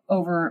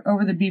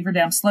over the Beaver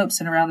Dam slopes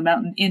and around the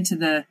mountain into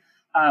the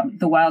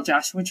wild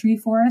Joshua Tree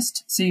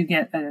forest. So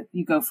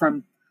you go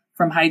from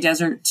high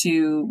desert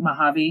to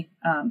Mojave,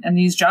 and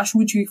these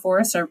Joshua Tree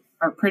forests are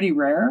pretty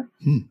rare.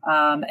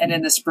 And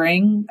in the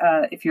spring,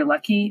 if you're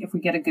lucky, if we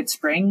get a good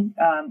spring,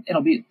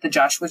 the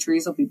Joshua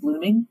trees will be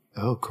blooming.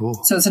 Oh, cool.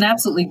 So it's an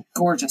absolutely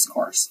gorgeous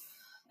course.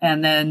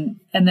 And then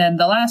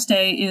the last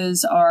day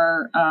is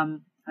our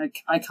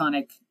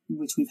iconic,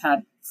 which we've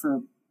had for,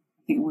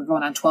 I think we're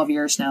going on 12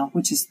 years now,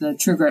 which is the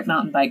True Grit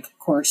mountain bike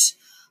course.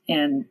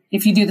 And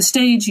if you do the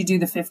stage, you do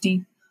the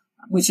 50,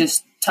 which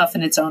is tough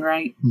in its own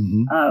right.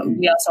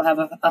 We also have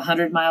a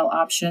 100-mile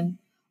option.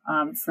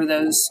 For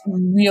those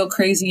real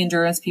crazy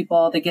endurance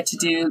people, they get to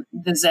do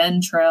the Zen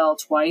Trail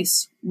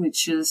twice,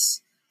 which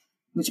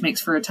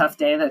makes for a tough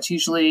day. That's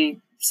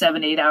usually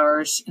 7-8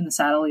 hours in the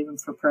saddle, even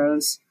for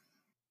pros.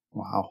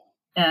 Wow.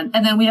 And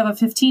then we have a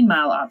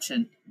 15-mile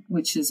option,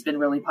 which has been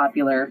really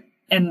popular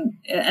and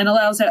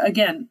allows,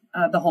 again,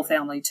 the whole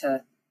family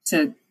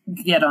to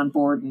get on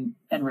board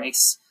and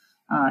race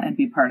and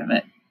be part of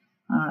it.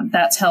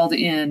 That's held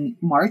in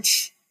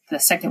March, the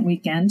second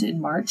weekend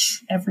in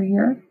March every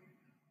year.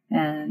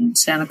 And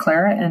Santa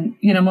Clara, and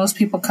most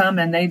people come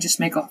and they just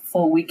make a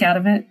full week out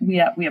of it. We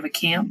have a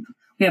camp.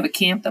 We have a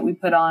camp that we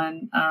put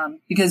on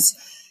because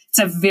it's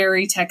a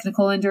very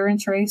technical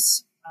endurance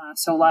race.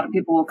 So a lot of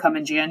people will come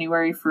in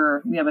January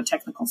we have a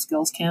technical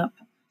skills camp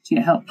to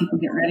help people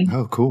get ready.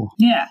 Oh, cool.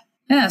 Yeah.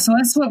 So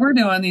that's what we're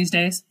doing these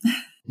days.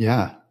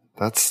 Yeah,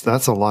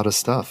 that's a lot of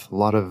stuff. A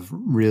lot of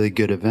really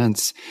good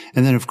events,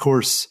 and then of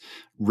course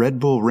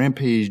Red Bull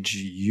Rampage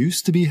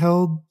used to be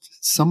held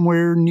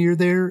somewhere near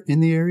there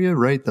in the area,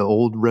 right? The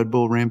old Red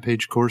Bull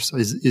Rampage course.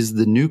 Is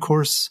the new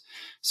course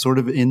sort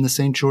of in the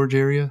St. George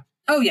area?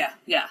 Oh, yeah.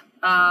 Yeah.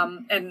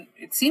 And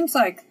it seems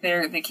like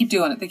they keep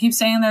doing it. They keep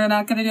saying they're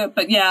not going to do it.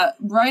 But yeah,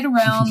 right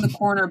around the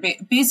corner,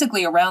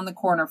 basically around the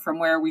corner from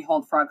where we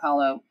hold Frog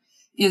Hollow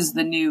is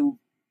the new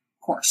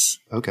course.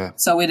 Okay.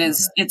 So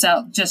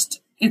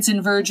it's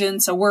in Virgin.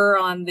 So we're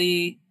on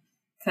the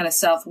kind of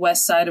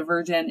southwest side of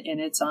Virgin, and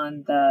it's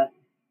on the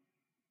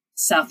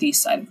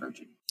southeast side of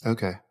Virgin.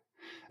 Okay.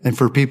 And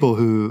for people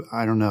who,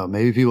 I don't know,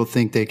 maybe people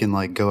think they can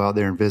like go out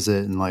there and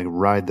visit and like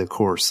ride the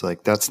course.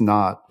 Like that's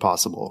not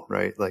possible,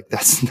 right? Like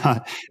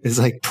it's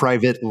like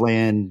private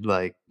land.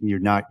 Like you're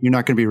not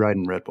going to be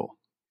riding Red Bull.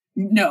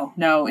 No,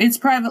 it's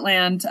private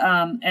land.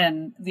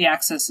 And the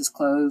access is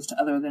closed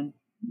other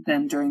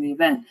than during the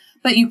event,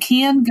 but you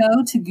can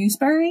go to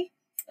Gooseberry.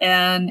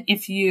 And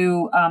if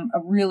you, a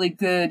really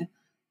good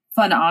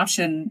fun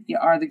option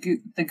are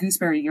the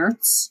Gooseberry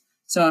yurts.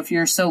 So if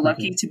you're so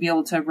lucky to be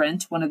able to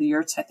rent one of the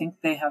yurts, I think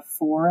they have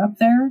 4 up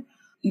there,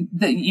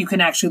 that you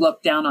can actually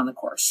look down on the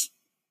course.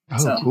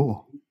 Oh,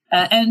 cool.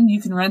 And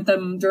you can rent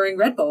them during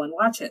Red Bull and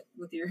watch it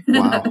with your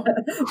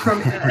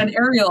from an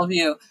aerial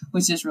view,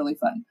 which is really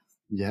fun.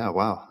 Yeah,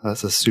 wow.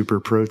 That's a super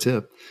pro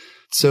tip.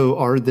 So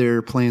are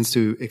there plans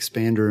to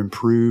expand or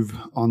improve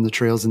on the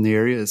trails in the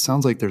area? It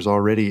sounds like there's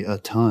already a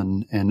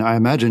ton. And I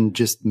imagine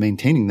just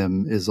maintaining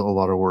them is a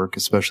lot of work,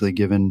 especially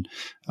given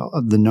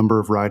the number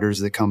of riders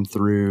that come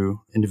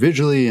through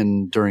individually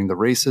and during the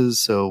races.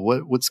 So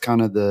what's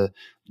kind of the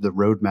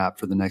roadmap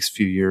for the next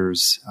few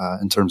years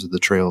in terms of the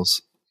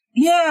trails?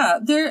 Yeah,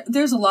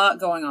 there's a lot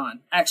going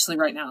on actually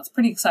right now. It's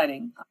pretty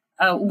exciting.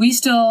 We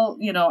still,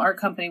 our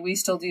company, we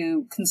still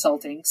do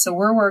consulting. So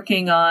we're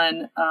working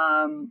on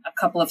a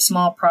couple of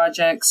small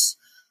projects.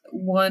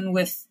 One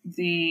with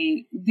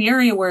the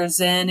area where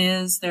Zen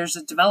is, there's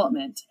a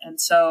development.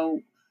 And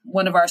so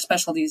one of our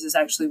specialties is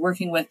actually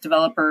working with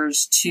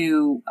developers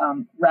to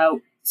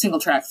route single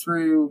track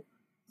through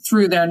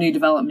their new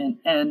development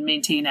and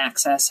maintain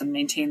access and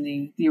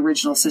maintain the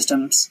original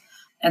systems.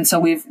 And so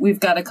we've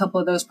got a couple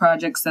of those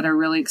projects that are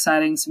really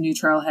exciting, some new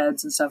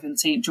trailheads and stuff in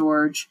St.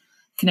 George.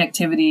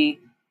 Connectivity.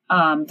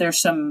 There's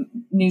some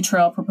new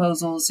trail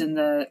proposals in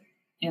the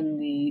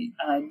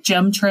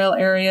Gem Trail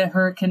area,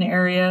 Hurricane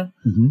area,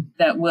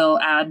 that will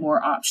add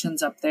more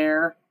options up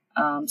there,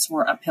 some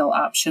more uphill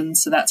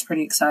options. So that's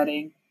pretty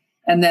exciting.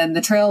 And then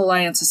the Trail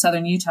Alliance of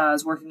Southern Utah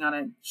is working on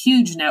a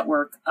huge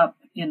network up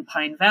in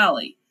Pine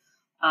Valley,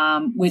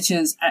 which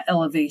is at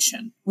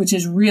elevation, which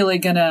is really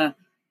going to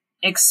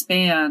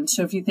expand.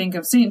 So if you think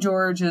of St.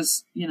 George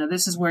as,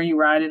 this is where you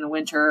ride in the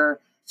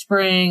winter.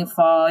 Spring,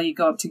 fall, you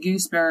go up to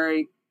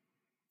Gooseberry.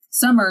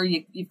 Summer,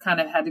 you've kind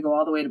of had to go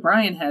all the way to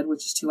Bryan Head,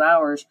 which is 2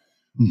 hours.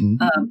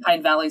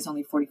 Pine Valley is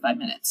only 45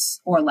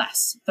 minutes or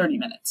less, 30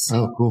 minutes.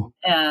 Oh, cool.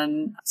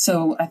 And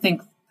so I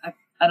think,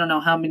 I don't know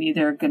how many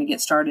they're going to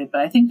get started,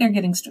 but I think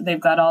they've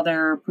got all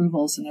their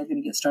approvals and they're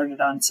going to get started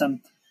on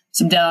some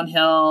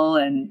downhill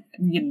and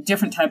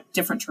different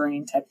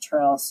terrain type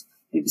trails,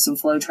 maybe some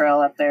flow trail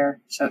up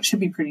there. So it should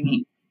be pretty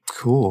neat.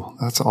 Cool.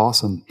 That's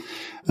awesome.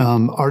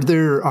 Are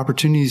there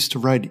opportunities to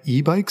ride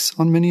e-bikes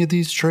on many of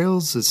these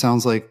trails? It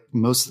sounds like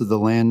most of the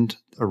land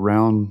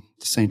around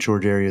the St.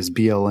 George area is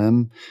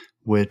BLM,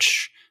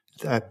 which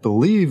I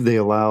believe they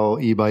allow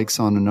e-bikes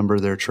on a number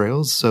of their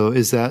trails. So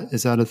is that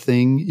a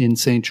thing in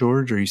St.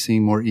 George? Are you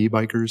seeing more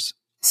e-bikers?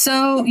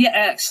 So, yeah,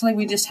 actually,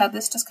 we just had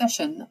this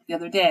discussion the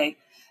other day.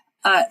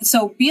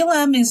 So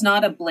BLM is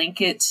not a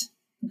blanket.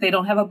 They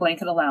don't have a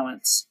blanket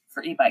allowance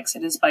for e-bikes.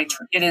 It is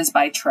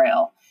by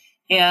trail.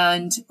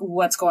 And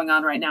what's going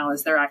on right now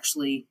is they're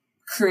actually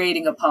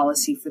creating a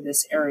policy for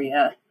this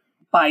area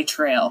by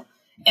trail.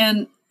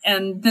 And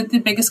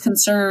the biggest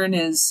concern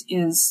is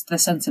the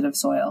sensitive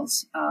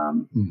soils.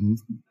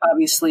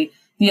 Obviously,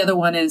 the other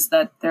one is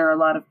that there are a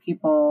lot of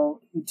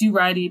people who do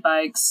ride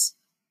e-bikes.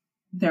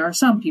 There are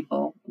some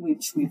people,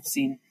 which we've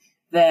seen,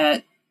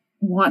 that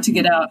want to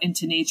get out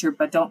into nature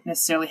but don't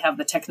necessarily have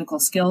the technical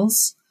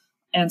skills.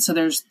 And so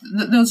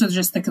those are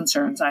just the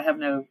concerns. I have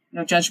no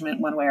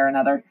judgment one way or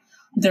another.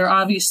 They're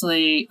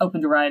obviously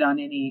open to ride on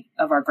any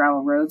of our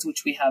gravel roads,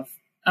 which we have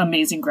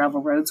amazing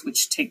gravel roads,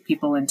 which take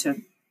people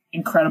into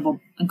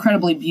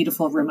incredibly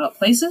beautiful remote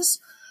places.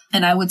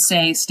 And I would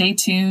say stay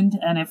tuned.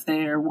 And if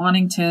they're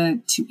wanting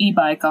to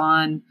e-bike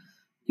on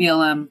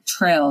BLM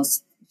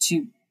trails,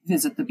 to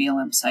visit the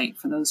BLM site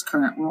for those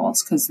current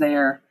rules, because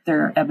they're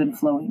ebb and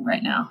flowing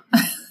right now.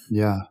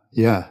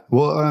 Yeah.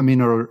 Well, I mean,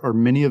 are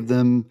many of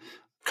them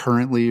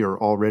currently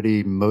or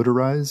already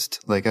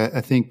motorized? Like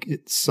I think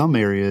some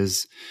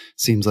areas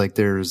seems like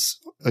there's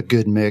a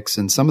good mix,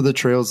 and some of the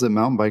trails that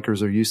mountain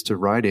bikers are used to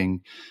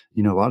riding,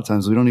 a lot of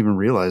times we don't even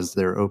realize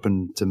they're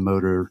open to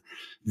motor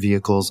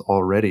vehicles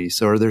already.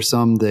 So are there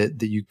some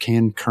that you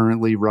can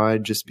currently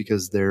ride just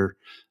because they're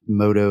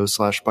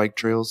moto/bike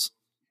trails?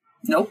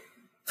 Nope.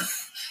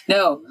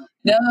 No,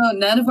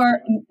 none of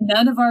our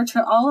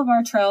all of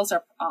our trails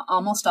are,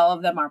 almost all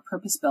of them are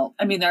purpose built.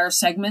 I mean, there are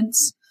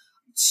segments.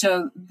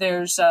 So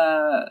there's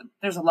a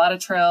lot of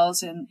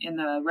trails in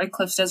the Red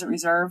Cliffs Desert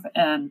Reserve,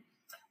 and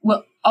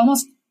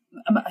almost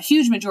a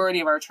huge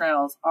majority of our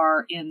trails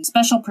are in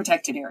special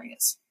protected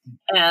areas.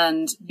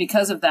 And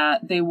because of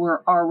that, they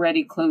were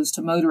already closed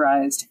to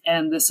motorized.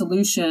 And the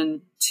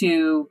solution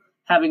to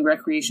having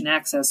recreation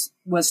access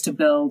was to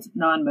build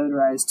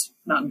non-motorized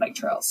mountain bike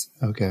trails.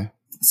 Okay.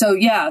 So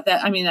yeah,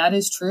 that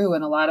is true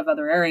in a lot of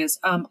other areas.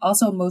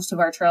 Also, most of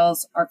our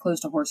trails are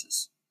closed to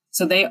horses.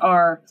 So they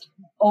are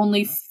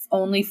only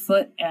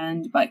foot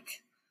and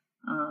bike.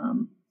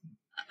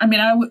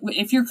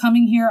 If you're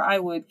coming here, I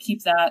would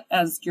keep that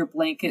as your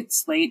blanket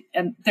slate.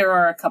 And there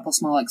are a couple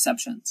small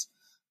exceptions.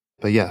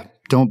 But yeah,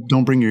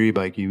 don't bring your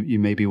e-bike. You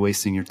may be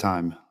wasting your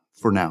time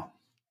for now.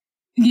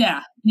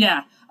 Yeah.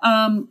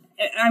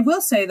 I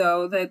will say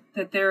though that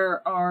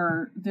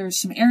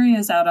there's some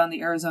areas out on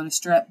the Arizona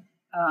Strip,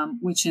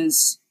 which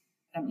is,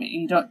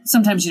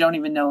 sometimes you don't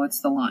even know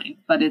it's the line,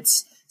 but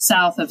it's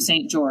south of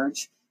St.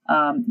 George.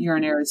 You're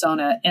in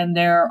Arizona, and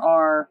there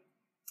are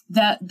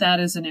That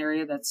is an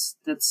area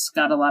that's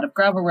got a lot of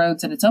gravel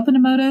roads, and it's open to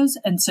motos,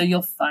 and so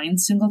you'll find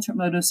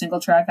moto single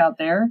track out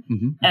there,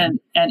 and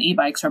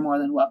e-bikes are more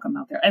than welcome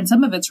out there, and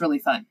some of it's really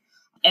fun.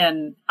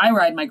 And I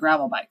ride my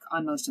gravel bike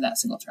on most of that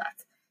single track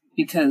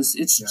because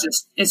it's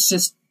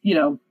just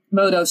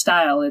moto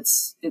style.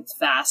 It's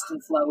fast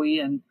and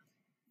flowy, and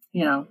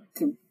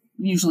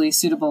usually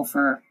suitable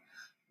for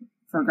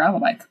a gravel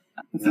bike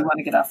if you want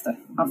to get off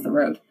the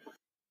road.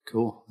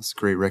 Cool. That's a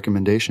great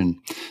recommendation.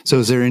 So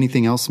is there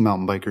anything else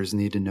mountain bikers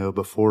need to know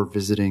before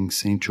visiting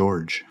St.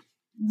 George?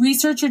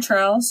 Research your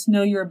trails,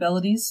 know your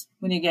abilities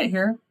when you get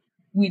here.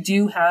 We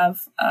do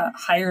have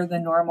higher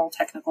than normal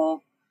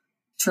technical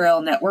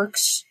trail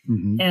networks,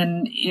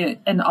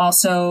 and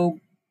also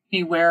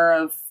beware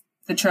of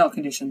the trail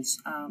conditions.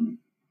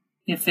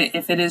 If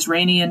it is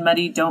rainy and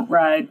muddy, don't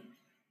ride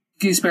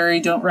Gooseberry,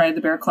 don't ride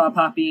the Bear Claw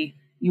Poppy.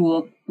 You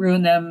will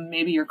ruin them,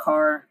 maybe your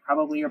car,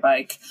 probably your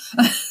bike.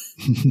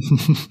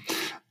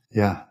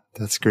 Yeah,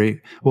 that's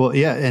great. Well,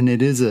 yeah, and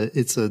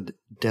it's a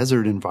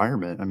desert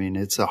environment. I mean,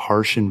 it's a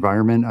harsh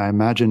environment. I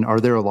imagine, are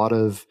there a lot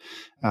of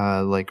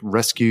like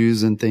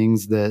rescues and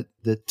things that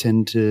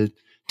tend to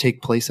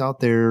take place out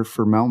there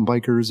for mountain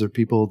bikers or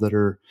people that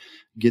are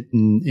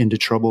getting into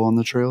trouble on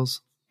the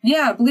trails?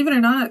 Yeah, believe it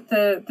or not,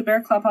 the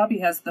Bear Claw Poppy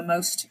has the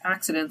most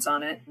accidents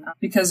on it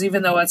because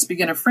even though it's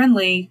beginner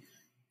friendly,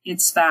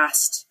 it's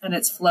fast and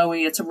it's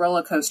flowy. It's a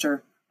roller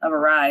coaster of a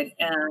ride.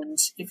 And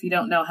if you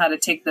don't know how to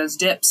take those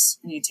dips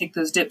and you take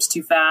those dips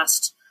too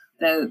fast,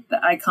 the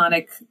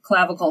iconic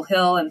Clavicle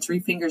Hill and Three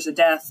Fingers of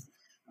Death,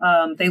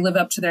 they live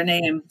up to their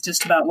name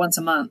just about once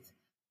a month.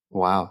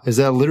 Wow. Is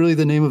that literally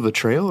the name of a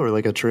trail or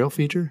like a trail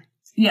feature?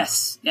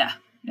 Yes. Yeah.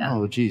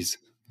 Oh, geez.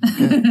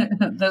 Yeah.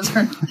 those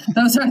are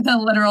the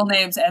literal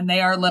names, and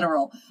they are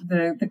literal.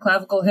 The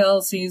Clavicle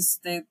Hill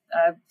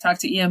I've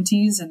talked to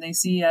EMTs, and they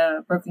see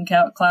a broken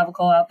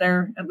clavicle out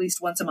there at least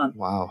once a month.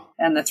 Wow.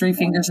 And the Three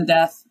Fingers of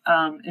Death,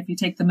 if you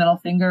take the middle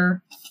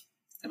finger,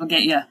 it'll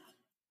get you.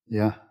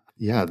 Yeah.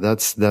 Yeah,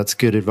 that's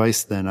good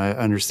advice then. I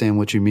understand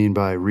what you mean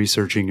by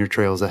researching your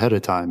trails ahead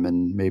of time.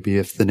 And maybe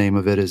if the name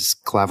of it is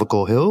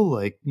Clavicle Hill,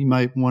 like you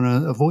might want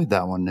to avoid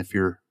that one if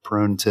you're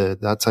prone to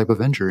that type of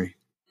injury.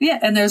 Yeah,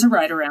 and there's a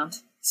ride around.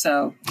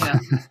 So,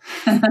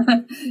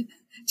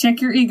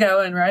 check your ego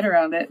and ride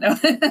around it.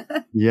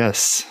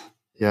 Yes,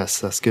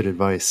 that's good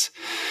advice.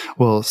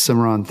 Well,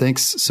 Simran,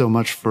 thanks so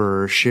much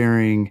for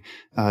sharing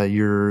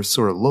your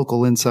sort of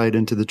local insight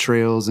into the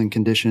trails and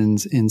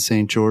conditions in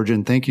St. George.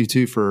 And thank you,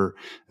 too, for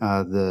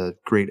the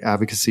great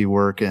advocacy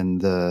work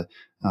and the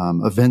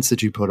events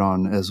that you put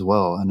on as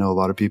well. I know a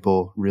lot of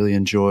people really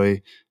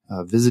enjoy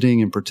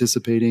visiting and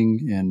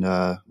participating, and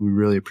we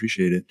really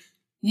appreciate it.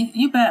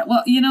 You bet.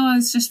 Well,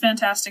 it's just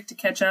fantastic to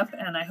catch up,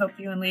 and I hope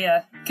you and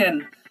Leah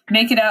can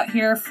make it out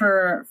here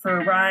for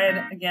a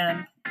ride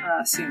again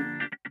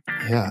soon.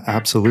 Yeah,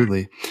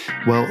 absolutely.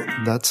 Well,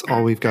 that's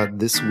all we've got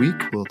this week.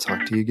 We'll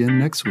talk to you again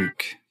next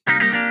week.